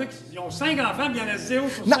parler qu'il y en a qui ont 5 enfants, puis il y en a 0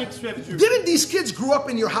 sur Now, 5 qui suivent Dieu. didn't these kids grow up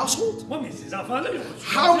in your household? Oui, mais ces enfants-là, ils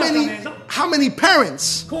ont How grandi dans many, ta maison. how many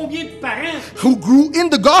parents Combien de parents who grew in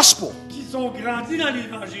the gospel qui sont grandis dans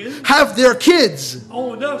l'Évangile have their kids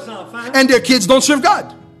ont leurs enfants, and their kids don't serve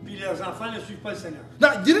God? puis leurs enfants ne suivent pas le Seigneur?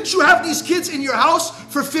 Now, didn't you have these kids in your house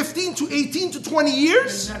for 15 to 18 to 20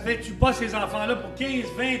 years? N'avais-tu pas ces enfants-là pour 15,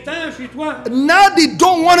 20 ans chez toi? Now they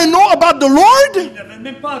don't want to know about the Lord? Ils n'avaient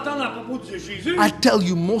même pas entendu à propos de Jésus. I tell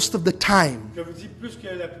you, most of the time, Je vous dis plus que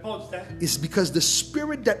la plupart du temps, is because the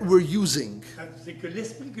spirit that we're using c'est que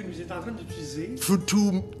l'esprit que nous est en train d'utiliser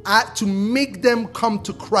to make them come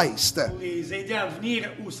to Christ, pour les aider à venir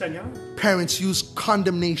au Seigneur, parents use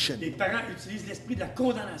condemnation, les parents utilisent l'esprit de la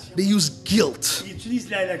condamnation. they use guilt, Ils utilisent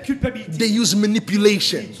la culpabilité. they use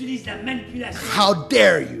manipulation. Ils utilisent la manipulation. How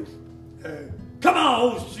dare you? Comment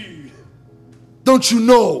oses-tu? Don't you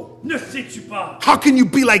know? Ne sais-tu pas? How can you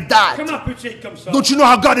be like that? Comment peux-tu être comme ça? Don't you know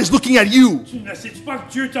how God is looking at you? Tu ne sais-tu pas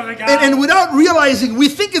que Dieu te regarde? And without realizing, we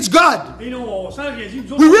think it's God, Et non, on sent Jésus.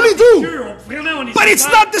 Nous We autres, really on est do. Dieu, vraiment, on est but it's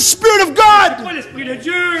sincères. not the Spirit of C'est God. pas l'esprit de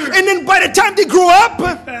Dieu. And then by the time they grow up,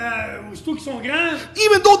 Aussitôt qu'ils sont grands,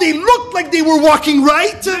 even though they looked like they were walking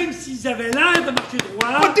right, même s'ils avaient l'air de marcher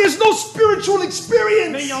droit, but there's no spiritual mais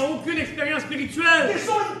experience. ils n'ont aucune expérience spirituelle. There's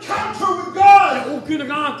no encounter with God. Aucune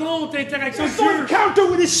rencontre, interaction avec There's no Dieu. encounter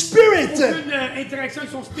with His Spirit. Aucune interaction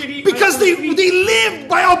avec son spirit. Because they lived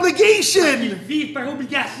by Ils obligation. vivent par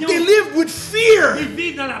obligation. They lived with fear. Ils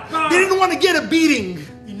vivent dans la peur. They didn't want to get a beating.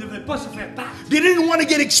 Ils ne veulent pas se faire battre. They didn't want to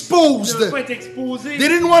get Ils exposed. ne veulent pas être exposés. They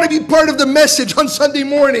didn't want to be part of the message on Sunday Ils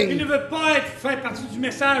morning. ne veulent pas faire partie du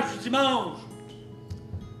message du dimanche.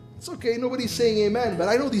 It's okay, nobody's saying amen, but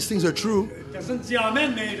I know these things are true. Personne ne dit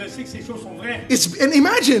amen, mais je sais que ces choses sont vraies. And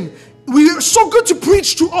imagine, we are so good to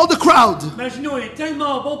preach to all the crowd, Imaginez, on est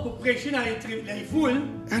tellement bon pour prêcher dans les foules,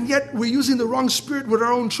 and yet we're using the wrong spirit with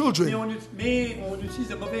our own mais children. on utilise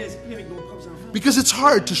le mauvais esprit avec nos propres enfants. Because it's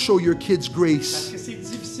hard to show your kids Parce grace. que c'est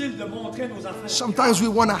difficile difficile de montrer à nos enfants. Sometimes we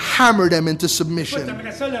want to hammer them into Toi, submission.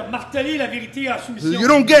 t'aimerais ça leur marteler la vérité en soumission. You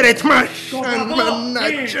don't get it, Tu comprends pas?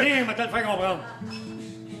 Viens, va te le faire comprendre.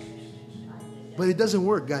 But it doesn't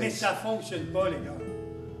work, Mais guys. ça fonctionne pas, les gars.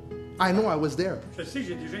 I know I was there. Je sais,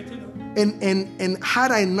 j'ai déjà été là. And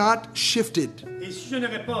had I not shifted, Et si je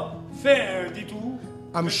n'aurais pas fait un détour,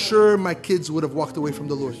 I'm sure my kids would have walked away from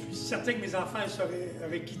the Lord. je suis certain que mes enfants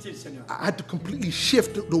auraient quitté le Seigneur. I had to completely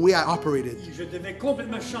shift the way I operated. Je devais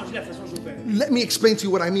complètement changer la façon dont j'opérais. Let me explain to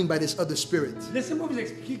you what I mean by this other spirit. Laissez-moi vous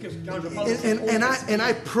expliquer que quand je parle de cet autre And I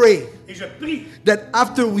esprit, pray et je prie, that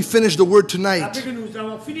after we finish the word après tonight, que nous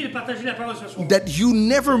avons fini de partager la parole ce soir, that you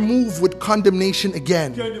never move with condemnation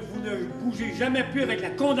again, que vous ne bougez jamais plus avec la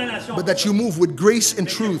condamnation, but that you move with grace and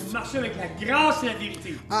mais que vous truth. marchez avec la grâce et la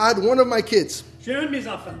vérité. I had one of my kids J'ai un de mes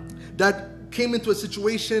enfants that came into a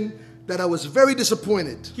situation that I was very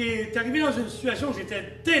disappointed. qui est arrivé dans une situation où j'étais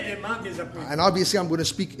terriblement désappointé. And obviously, I'm going to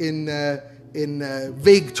speak in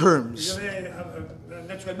vague terms. Je vais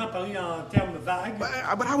naturellement parler en termes vagues.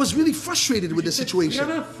 But I was really frustrated with the J'étais situation.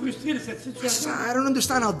 vraiment frustré de cette I situation. said, I don't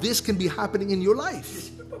understand how this can be happening in your life.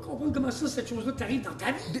 Je ne peux pas comprendre comment ça, cette chose-là t'arrive dans ta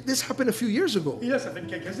vie. This happened a few years ago. Et là, ça fait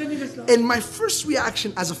quelques années de cela. And my first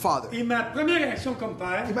reaction as a father, Et ma première réaction comme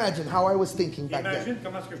père, imagine how I was thinking back then. imagine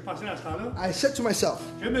comment est-ce que je pensais dans ce temps-là. I said to myself,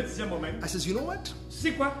 Je me disais moi-même, I says, you know what? tu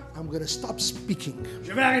sais quoi? I'm going to stop speaking.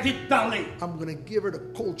 Je vais arrêter de parler. I'm going to give her the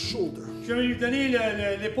cold shoulder. Je vais lui donner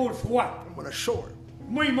l'épaule froide. I'm going to show her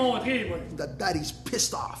Moi, il montrer, moi, that daddy's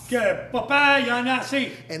pissed off. que papa, il en a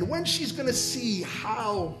assez. And when she's going to see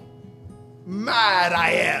how mad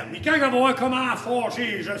I am, Et quand elle va voir comment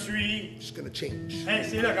fâché je suis, she's going to change. hein,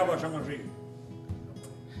 c'est là qu'elle va changer.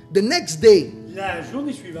 The next day, La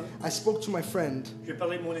journée suivante, I spoke to my friend, j'ai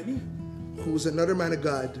parlé de mon ami. who's another man of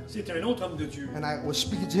God, C'est un autre homme de Dieu. and I was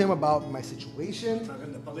speaking to him about my situation. Je suis en train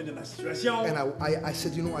de parler de ma situation. And I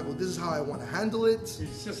said, you know, I go, this is how I want to handle it. J'ai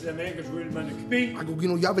dit, ça, c'est la manière que je veux m'en occuper. I go, you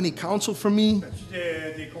know, you have any counsel for me?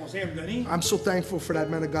 As-tu des conseils à me donner? I'm so thankful for that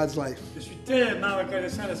man of God's life. Je suis tellement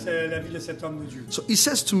reconnaissant de la vie de cet homme de Dieu. So he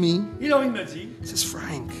says to me, Et là, il me dit, he says,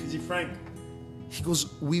 Frank, il dit, Frank, he goes,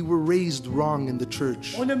 we were raised wrong in the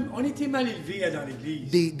church. on était mal élevés dans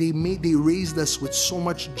l'église. They raised us with so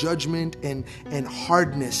much judgment and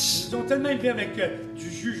hardness. Ils nous ont tellement élevés avec du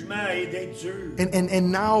jugement et d'être durs.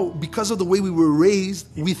 And now, because of the way we were raised,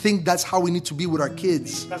 we think that's how we need to be with our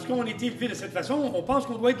kids. Parce qu'on a été élevés de cette façon, on pense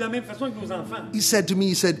qu'on doit être de la même façon avec nos enfants. He said to me,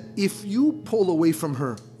 he said, if you pull away from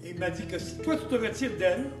her, Et il m'a dit que si toi tu te retires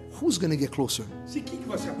d'elle, who's going to get closer? c'est qui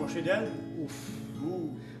va se rapprocher d'elle? Ouf. Ouh.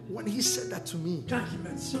 When he said that to me, Quand il m'a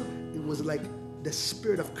dit ça, it was like the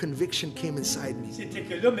spirit of conviction came inside me. c'était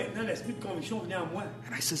que là, maintenant, l'esprit de conviction venait en moi.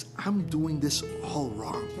 And I says, I'm doing this all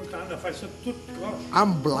wrong. Moi, je suis en train de faire ça tout croche.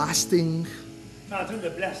 I'm blasting Je suis en train de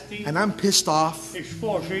blaster. and I'm pissed off. Et je suis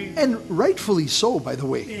fâché. And rightfully so, by the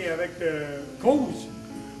way. Et avec cause.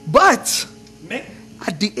 But Mais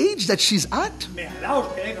at the age that she's at, à l'âge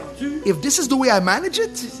qu'elle est rendue, if this is the way I manage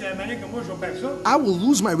it, si c'est la manière que moi j'opère ça, I will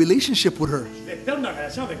lose my relationship with her. je vais perdre ma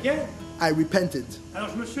relation avec elle. I repented. Alors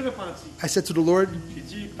je me suis repenti. I said to the Lord, J'ai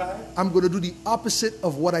dit, Père, I'm going to do the opposite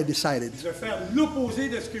of what I decided. je vais faire l'opposé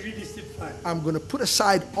de ce que j'ai décidé de faire. I'm going to put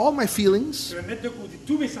aside all my feelings Je vais mettre de côté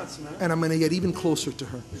tous mes sentiments. and I'm going to get even closer to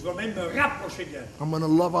her. Je vais même me rapprocher d'elle. I'm going to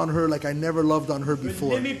love on her like I never loved on her Je vais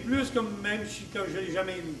before. l'aimer plus comme même si comme je ne l'ai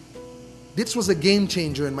jamais aimé. This was a game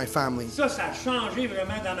changer in my family. Ça a changé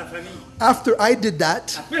vraiment dans ma famille. After I did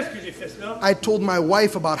that, Après ce que j'ai fait cela, I told my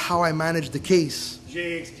wife about how I managed the case.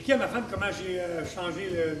 j'ai expliqué à ma femme comment j'ai changé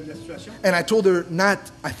la situation. And I told her, Nat,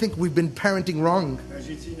 I think we've been parenting wrong.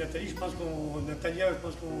 J'ai dit, Nathalie, je pense qu'on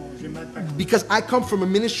j'ai mal parlé. Because I come from a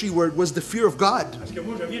ministry where it was the fear of God. Parce que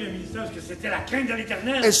moi, je viens d'un ministère parce que c'était la crainte de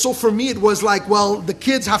l'Éternel. And so for me, it was like, well, the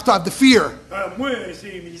kids have to have the fear. Moi,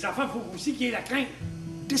 les enfants, il faut aussi qu'il y ait la crainte.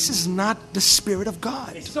 This is not the Spirit of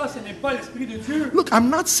God. Et ça, ce n'est pas l'Esprit de Dieu. Look, I'm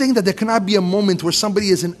not saying that there cannot be a moment where somebody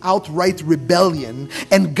is in outright rebellion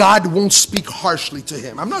and God won't speak harshly to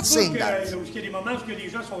him. I'm not saying that. Il y a des moments où les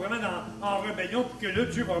gens sont vraiment en rébellion pour que là,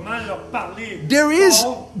 Dieu va vraiment leur parler. There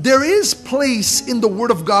is place in the Word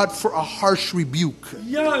of God for a harsh rebuke.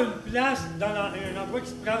 Il y a une place, dans un endroit qui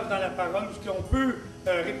se place dans la parole où on peut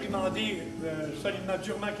réprimander solidement,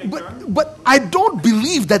 durement quelqu'un. But I don't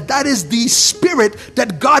believe that that is the spirit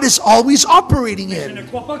that God is always operating Je ne in.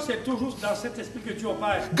 crois pas que c'est toujours dans cet esprit que Dieu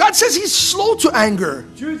opère. God says He's slow to anger.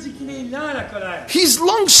 Dieu dit qu'il est lent à la colère He's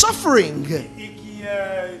long-suffering. et qu'il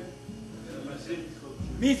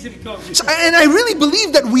miséricordieux. And I really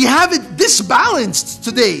believe that we have it this balanced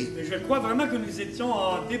today. Mais je crois vraiment que nous étions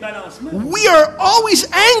en débalancement. We are always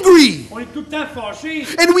angry. On est tout le temps fâchés.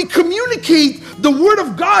 And we communicate the word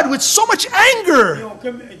of God with so much Et anger. on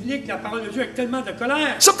communique la parole de Dieu avec tellement de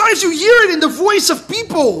colère. Sometimes you hear it in the voice of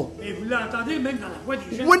people. Et vous l'entendez même dans la voix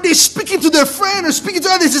des gens. When they're speaking to their friend or speaking to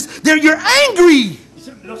others, you're angry.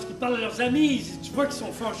 Lorsqu'ils parlent à leurs amis, tu vois qu'ils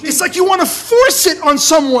sont fâchés. It's like you want to force it on C'est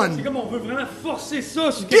someone. comme on veut vraiment forcer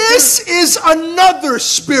ça sur quelqu'un. This is another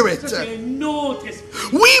spirit. Ça, c'est un autre esprit.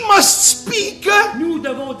 We must speak Nous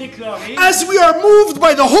devons déclarer as we are moved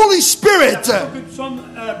by the Holy la Spirit. façon que nous sommes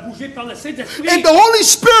bougés par le Saint-Esprit. And the Holy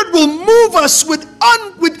Spirit will move us with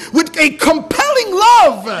a compelling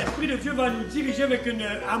love. L'Esprit de Dieu va nous diriger avec un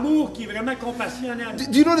amour qui est vraiment compassionnel.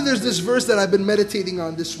 Do you know that there's this verse that I've been meditating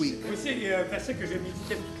on this week? Oui, c'est un verset que je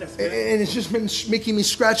méditais toute la semaine. And it's just been making me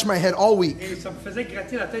scratch my head all week. Et ça me faisait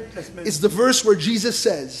gratter la tête toute la semaine. It's the verse where Jesus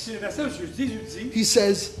says, C'est le verset où Jésus dit, He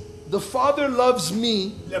says, the Father loves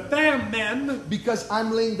me le Père m'aime because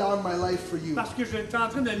I'm laying down my life for you. parce que je suis en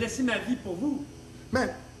train de laisser ma vie pour vous. Man,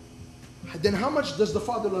 then how much does the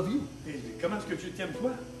Father love you? Et comment est-ce que Dieu t'aime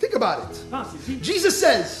toi? Think about it. Pensez-y. Jesus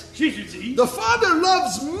says, Jésus dit, the Father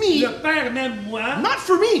loves me, le Père m'aime moi, not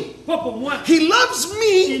for me. pas pour moi. He loves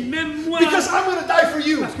me Il m'aime moi because I'm going to die for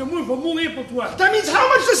you. parce que moi, je vais mourir pour toi. That means how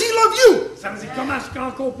much does He love you? Ça veut dire comment est-ce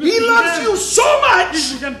qu'encore plus He il loves m'aime. you so Il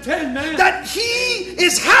much vous aime tellement that He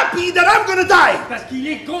is happy that I'm going to die parce qu'il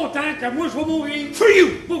est content que moi, je vais mourir for you.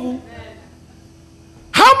 pour vous.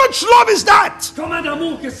 How much love is that? Comment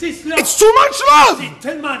d'amour que c'est cela? It's too much love. C'est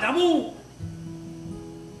tellement d'amour.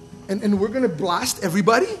 And we're going to blast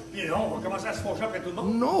everybody? Et non, on va commencer à se fâcher après tout le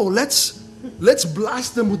monde. No, let's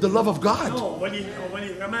blast them with the love of God. Non, on va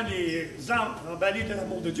vraiment les emballer de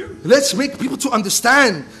l'amour de Dieu. Let's make people to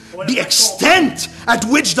understand the extent at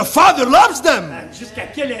which the Father loves them. Jusqu'à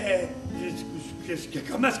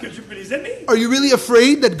comment est-ce que Dieu peut les aimer? Are you really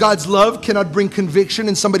afraid that God's love cannot bring conviction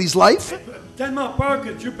in somebody's life? Tellement peur que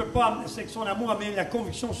Dieu peut pas, c'est que son amour amène la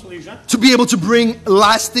conviction sur les gens. To be able to bring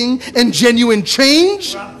lasting and genuine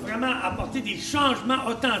change? Pour vraiment apporter des changements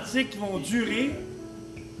authentiques qui vont durer.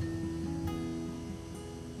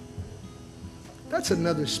 That's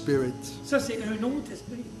another spirit. Ça, c'est un autre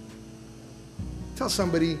esprit. Tell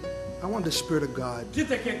somebody, I want the Spirit of God.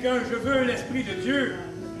 Dites à quelqu'un, je veux l'esprit de Dieu.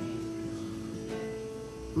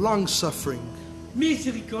 Long-suffering,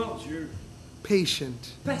 Miséricordieux, patient,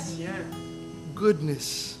 patient,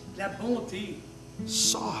 goodness, la bonté,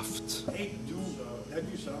 soft, être doux, la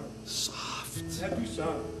douceur, soft, la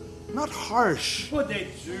douceur. not harsh, Pas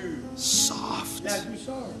d'être dur, soft. la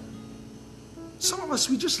douceur. Some of us,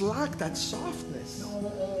 we just lack that softness.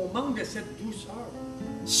 On manque de cette douceur,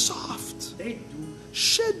 Soft. d'être doux.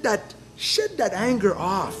 Shed that anger Il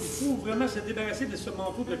off. faut vraiment se débarrasser de ce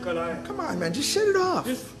manteau de colère. Come on, man, just shed it off.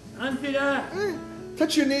 Juste enlevez-la. Eh,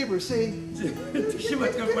 touch your neighbor, say, Touchez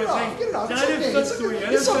votre get it voisin. off, get it off. It's Enlève okay, ça it's de toi. okay,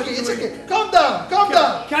 Enlève it's ça de okay, it's toi. okay. Calm down, calm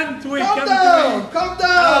down. Calme-toi, Calm calme-toi. down, calm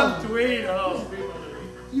down. Calme-toi, là.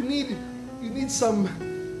 You need some,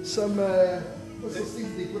 what's those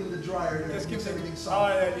things they put in the dryer that keeps everything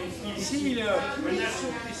soft? Ici, là.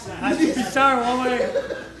 Assoupisseur, ouais.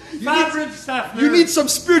 Fabric softener. You need some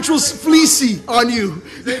spiritual fleecy on you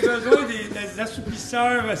Vous avez besoin des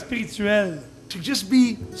assoupisseurs spirituels to just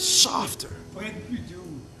be softer. pour être plus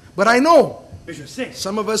doux. But I know Mais je sais,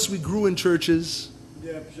 some of us, we grew in churches.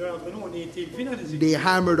 plusieurs d'entre nous, on a été élevés dans des They églises.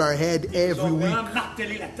 hammered our head Ils every ont week. vraiment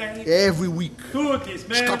martelé la tête Every week. toutes les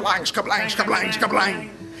semaines. Skablang, skablang, skablang, skablang.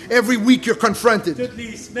 Every week you're confronted. Toutes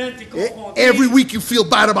les semaines, t'es confronté. Every week you feel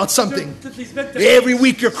bad about something. Toutes les semaines, Every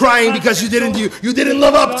week you're crying because you didn't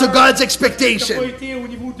live up to God's T'as pas expectation. été au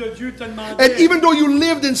niveau de Dieu, te demandait. And even though you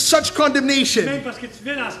lived in such Même condemnation, parce que tu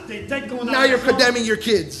vis dans tes têtes now you're condamnations. condemning your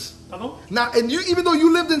kids. Pardon? Now, and even though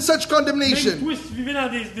you lived in such Même condemnation, toi, si tu vivais dans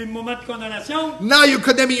des moments de condamnation, now you're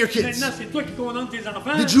condemning your kids. maintenant c'est toi qui condamnes tes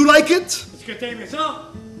enfants. Did you like it? Est-ce que t'as aimé ça?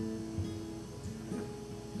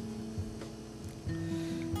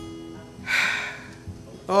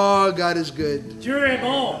 Oh, God is good. Dieu est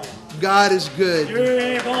bon. God is good. Dieu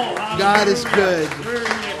est bon. God is good. Dieu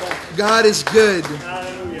est bon. God is good.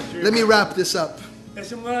 Alléluia. Dieu Let est me bon. wrap this up.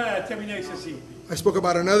 Laissez-moi terminer avec ceci. I spoke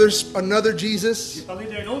about another J'ai Jesus. parlé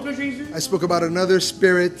d'un autre Jésus. I spoke about another J'ai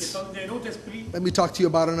Spirit. parlé d'un autre esprit. Let me talk to you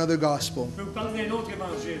about another gospel. Je vais vous parler d'un autre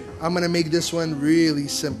évangile. I'm going to make this one really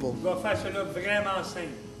simple. Je vais faire cela vraiment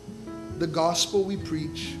simple. The gospel we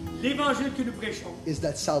preach L'évangile que nous prêchons, is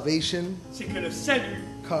that salvation c'est que le salut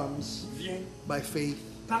comes vient by faith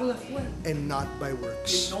par la foi and not by et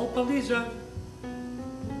works. non par les œuvres.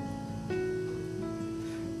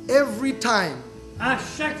 Every time À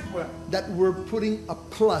chaque fois that we're putting a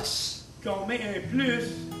plus qu'on met un plus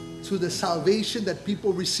to the salvation that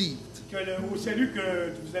people received, au salut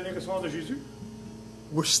que vous allez recevoir de Jésus,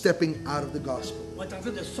 we're stepping out of the gospel. on est en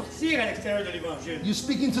train de sortir à l'extérieur de l'Évangile. You're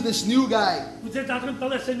speaking to this new guy, Vous êtes en train de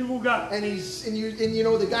parler à ce nouveau gars. and you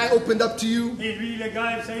know the guy opened up to you, Et lui, le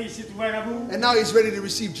gars, vous savez, il s'est ouvert à vous. and now he's ready to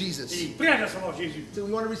receive Et Jesus. il est prêt à recevoir Jésus. So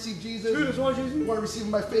we want to receive Jesus. Tu veux recevoir We Jésus? want to receive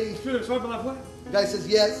him by faith. Tu veux le recevoir par la foi? The guy says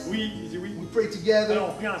yes. Oui, il dit oui. We pray together, Alors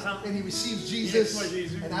on prie ensemble. and he receives Il Jesus. reçoit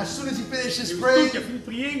Jésus. And as soon as he finishes Et aussitôt praying, qu'il a fini de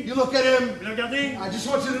prier, you look at him. vous le regardez. I just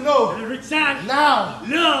want you to know, Je veux que tu saches. now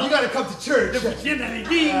Là, you got to come to church là, faut que tu viennes à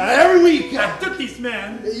l'église. every week. À toutes les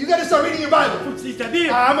semaines. You got to start reading your Faut Bible. que tu lises ta Bible.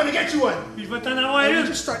 I'm going to get you one. Puis je vais t'en avoir And you une.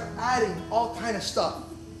 just start adding all kind of stuff.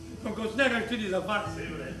 On continue à rajouter des affaires. C'est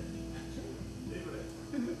vrai.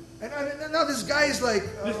 And now this guy is like,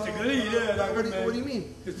 Là, ce gars-là, il est là. what do you mean?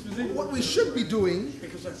 Qu'est-ce que tu veux dire? What we should be doing Fait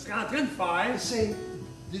que ça serait en train de faire. is saying,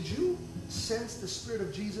 did you sense the Spirit of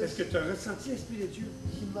Est-ce Jesus? que tu as ressenti l'Esprit de Dieu?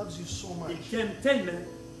 He loves you so Il much. t'aime tellement.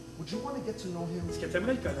 Would you want to get to know him? Est-ce que tu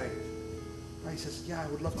aimerais le connaître? He says, yeah,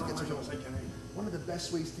 I would love to get to know J'aimerais ça him. le connaître. One of the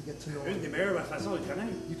best ways to get to know Une him. des meilleures façons de le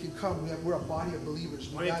connaître. You can come. We're a body of believers.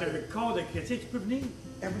 On We est gather. un corps de chrétiens. Tu peux venir.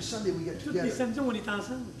 Every Sunday we get Tous les together. samedis, on est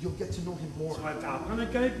ensemble. You'll get to know him more. Tu vas t'apprendre à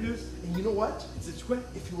le connaître plus. And you know what? Sais-tu quoi?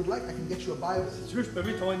 If you would like, I can get you a Bible. Si tu veux, je peux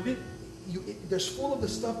mettre ton Bible. There's full of the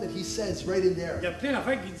stuff that he says right in Il y there. a plein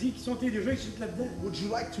d'affaires qu'il dit qui sont déjà écrites là-dedans. Would you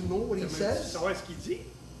like to know what he T'aimerais says? savoir ce qu'il dit.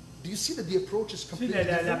 Do you see that the approach is Tu sais, completely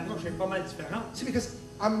different? l'approche est pas mal différente. See, because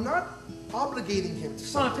I'm not obligating him to Je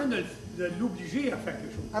suis pas en something. train de l'obliger à faire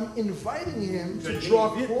quelque chose. I'm inviting him Je to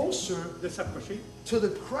draw l'invite closer de s'approcher. to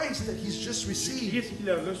the Christ that he's just received. Christ qu'il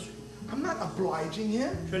a reçu. I'm not obliging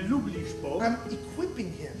him. Je ne l'oblige pas. I'm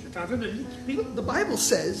equipping him. Je suis en train de l'équiper. The Bible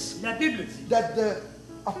says La Bible dit that the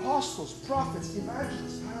apostles, prophets,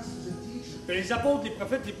 evangelists, pastors, and teachers que les apôtres, les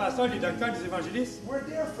prophètes, les pasteurs, les docteurs, les évangélistes were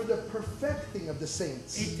there for the perfecting of the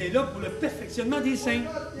saints. étaient là pour le perfectionnement des We're saints.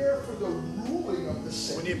 not there for the ruling of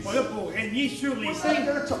the On n'est saints. pas là pour régner sur les We're not saints.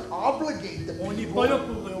 there to obligate the On n'est people. pas là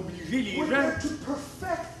pour obliger les We're gens. there to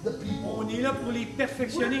perfect the people. On est là pour les We're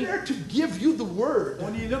perfectionner. there to give you the word.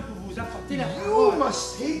 On est là pour vous apporter la You parole.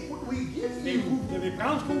 must take what we give Mais you vous devez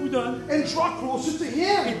prendre ce qu'on vous donne and draw closer to et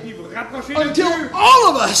Him puis vous rapprocher de until Dieu.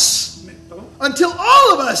 all of us, Mais, pardon? until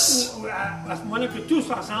all of us À ce moment-là que tous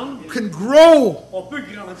ensemble, can grow on peut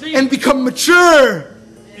grandir and become mature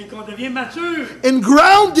et qu'on devient mature and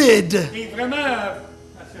grounded et vraiment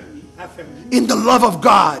affermi, in the love of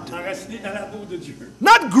God. enraciné dans l'amour de Dieu.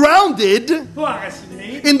 Not grounded Pas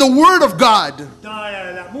enraciné in the Word of God. dans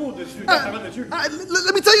l'amour de Dieu, dans la parole de Dieu.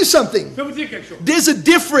 Let me tell you something. Je vais vous dire quelque chose. There's a Il y a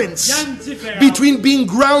difference une différence between being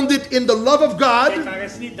grounded in the love of d'être God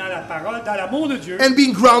enraciné dans la parole, dans l'amour de Dieu, and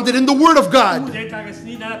being grounded in the Word of ou God. d'être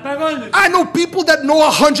enraciné dans la parole de Dieu. I know people that know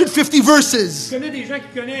 150 verses. Je connais des gens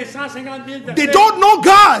qui connaissent 150 000 They versets. don't know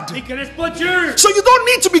God. Ils ne connaissent pas Dieu. So you don't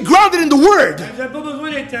need to be grounded in the Word. Vous n'avez pas besoin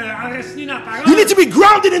d'être enraciné dans la parole. You need to be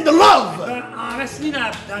grounded in the love, Enraciné dans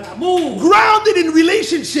l'amour. grounded in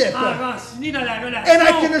relationship. Enraciné dans la And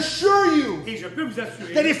I can relation. assure you Et je peux vous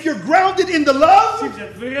assurer, that if you're grounded in the si love, vous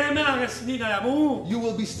êtes vraiment enraciné dans l'amour, you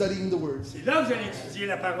will be studying the Word c'est là que vous allez étudier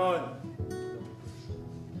la parole,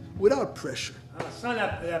 without pressure. sans la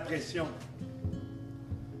pression.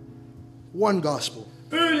 One gospel.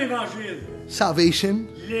 L'évangile, Salvation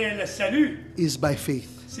le salut, is by faith.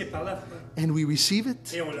 c'est par la foi. And we receive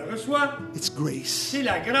it. Et on le reçoit. It's grace. C'est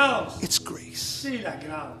la grâce. It's grace. C'est la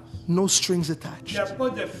grâce. No strings Il attached. n'y a pas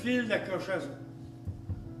de fil d'accrochage.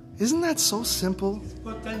 Isn't that so simple? C'est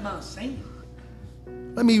pas tellement simple.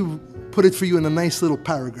 Let me put it for you in a nice little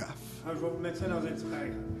paragraph. Alors, je vais vous mettre ça dans un petit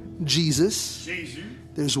paragraphe. Jesus, Jésus,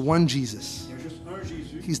 there's one Jesus. il y a juste un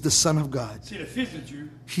Jésus. He's the Son of God. C'est le Fils de Dieu.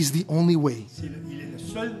 He's the only way. Il est le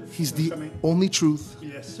seul He's the chemin. only truth.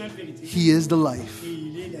 Il est la seule vérité. He is the life. Et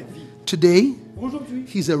il est la vie. Today, Aujourd'hui,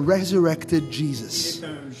 He's a resurrected il Jesus. est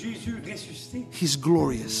un Jésus ressuscité. He's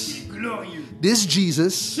glorious. Il est glorieux. This Jesus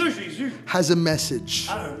Ce Jésus has a message.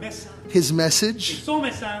 a un message. His Et message son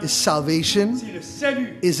message, is salvation c'est le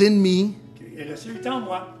salut. is in me Et le salut est en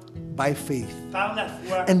moi by faith. par la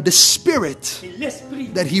foi. And the spirit Et l'esprit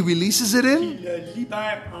that He releases it in, qui le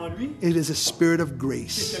libère en lui, it is a spirit of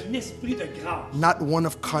grace, c'est un esprit de grâce. not one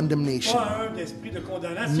of condemnation, Pas un esprit de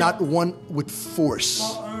condamnation. not one with force.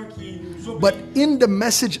 Pas un qui nous oblige. But in the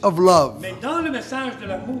message of love, Mais dans le message de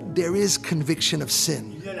l'amour, there is conviction of sin.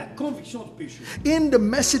 il y a la conviction du péché. In the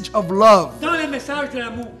message of love, Dans le message de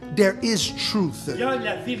l'amour, there is truth. il y a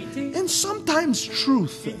la vérité. And sometimes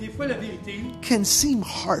truth Et des fois, la vérité, can seem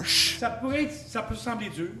harsh, ça peut sembler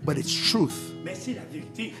dur, but it's truth. mais c'est la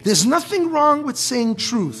vérité. There's nothing wrong with saying Il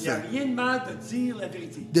truth. n'y a rien de mal de dire la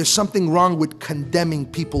vérité. There's something wrong with condemning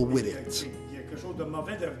people with Il y a it. quelque chose de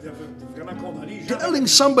mauvais de vraiment condamner les gens. Telling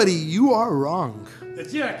somebody you are wrong. De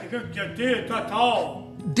dire à quelqu'un que tu as tort.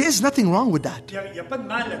 There's nothing wrong with that. Il n'y a pas de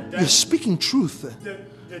mal là-dedans. You're speaking truth.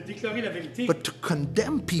 De déclarer la vérité. But to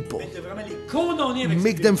condemn people, Mais de vraiment les condamner avec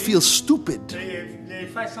make cette them vérité, feel stupid, les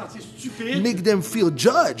faire sentir stupides, make them feel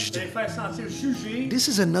judged, les faire sentir jugés. this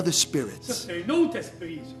is another Ça, spirit. c'est un autre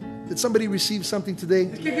esprit. Ça. Did somebody receive something today?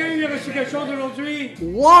 Est-ce que quelqu'un a reçu quelque chose aujourd'hui?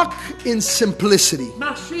 Walk in simplicity.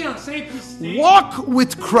 Marcher en simplicité. Walk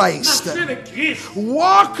with Christ. Marcher avec Christ.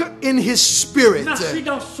 Walk in His Spirit Marcher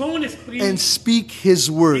dans son esprit. and speak His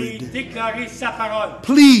Et word. déclarer sa parole.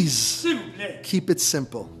 Please S'il vous plaît, keep it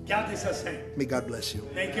simple. gardez ça simple. May God bless you.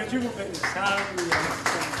 Mais que Dieu vous bénisse. Alléluia.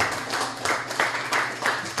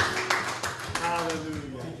 Alléluia.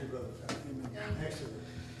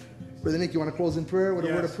 Brother Nick, you want to close in prayer with a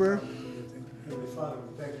word of prayer? Heavenly Father,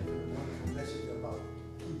 we thank you for the wonderful message about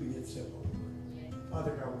keeping it simple.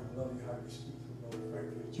 Father God, we love you how you speak from Lord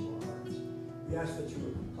frankly to our hearts. We ask that you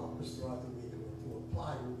would help us throughout the week, Lord, to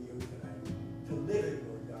apply what we hear tonight, to live it,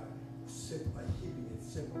 Lord God, by keeping it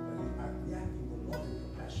simple, by reacting with love and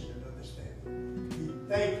compassion and understanding. We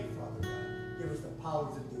thank you, Father God. Give us the power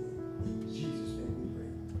to do it. In Jesus' name we pray.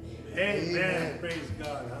 Amen. Praise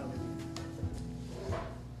God. Hallelujah.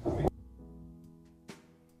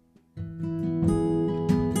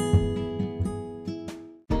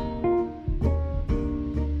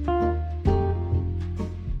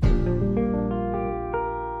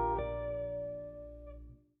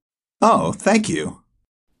 Oh, thank you.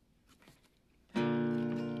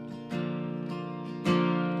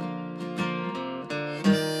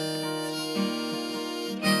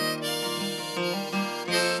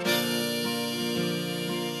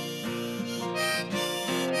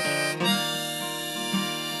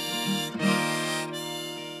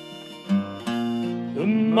 The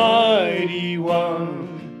mighty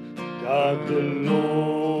one, God the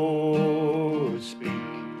Lord, speak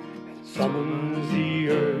and summons the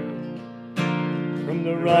earth from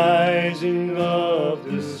the rising of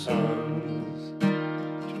the suns to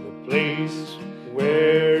the place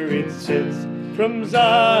where it sits from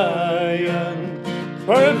Zion,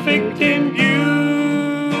 perfect in beauty.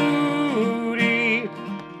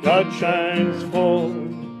 God shines forth.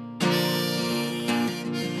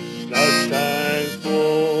 God shines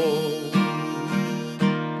forth.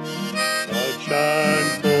 God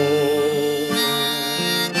shines forth.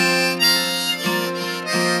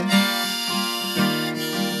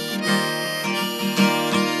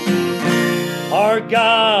 Our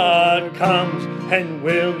God comes and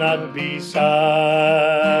will not be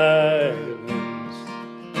silenced.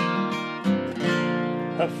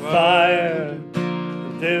 A fire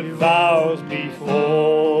devours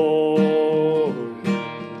before him.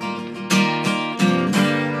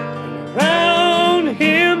 Around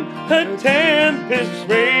him a tempest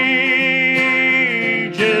rages,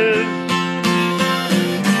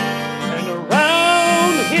 and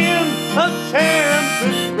around him a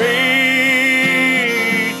tempest rages,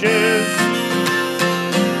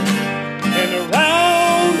 and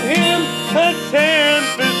around him a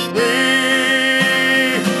tempest rages.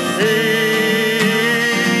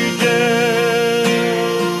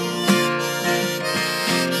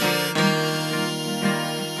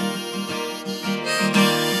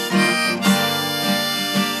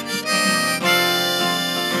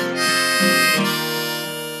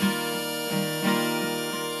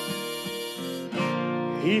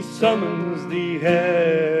 He summons the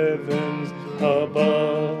heavens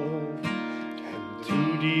above, and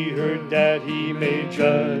to the earth that he may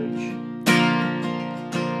judge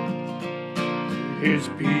his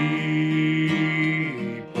people.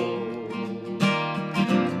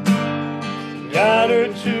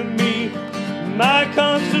 Gather to me my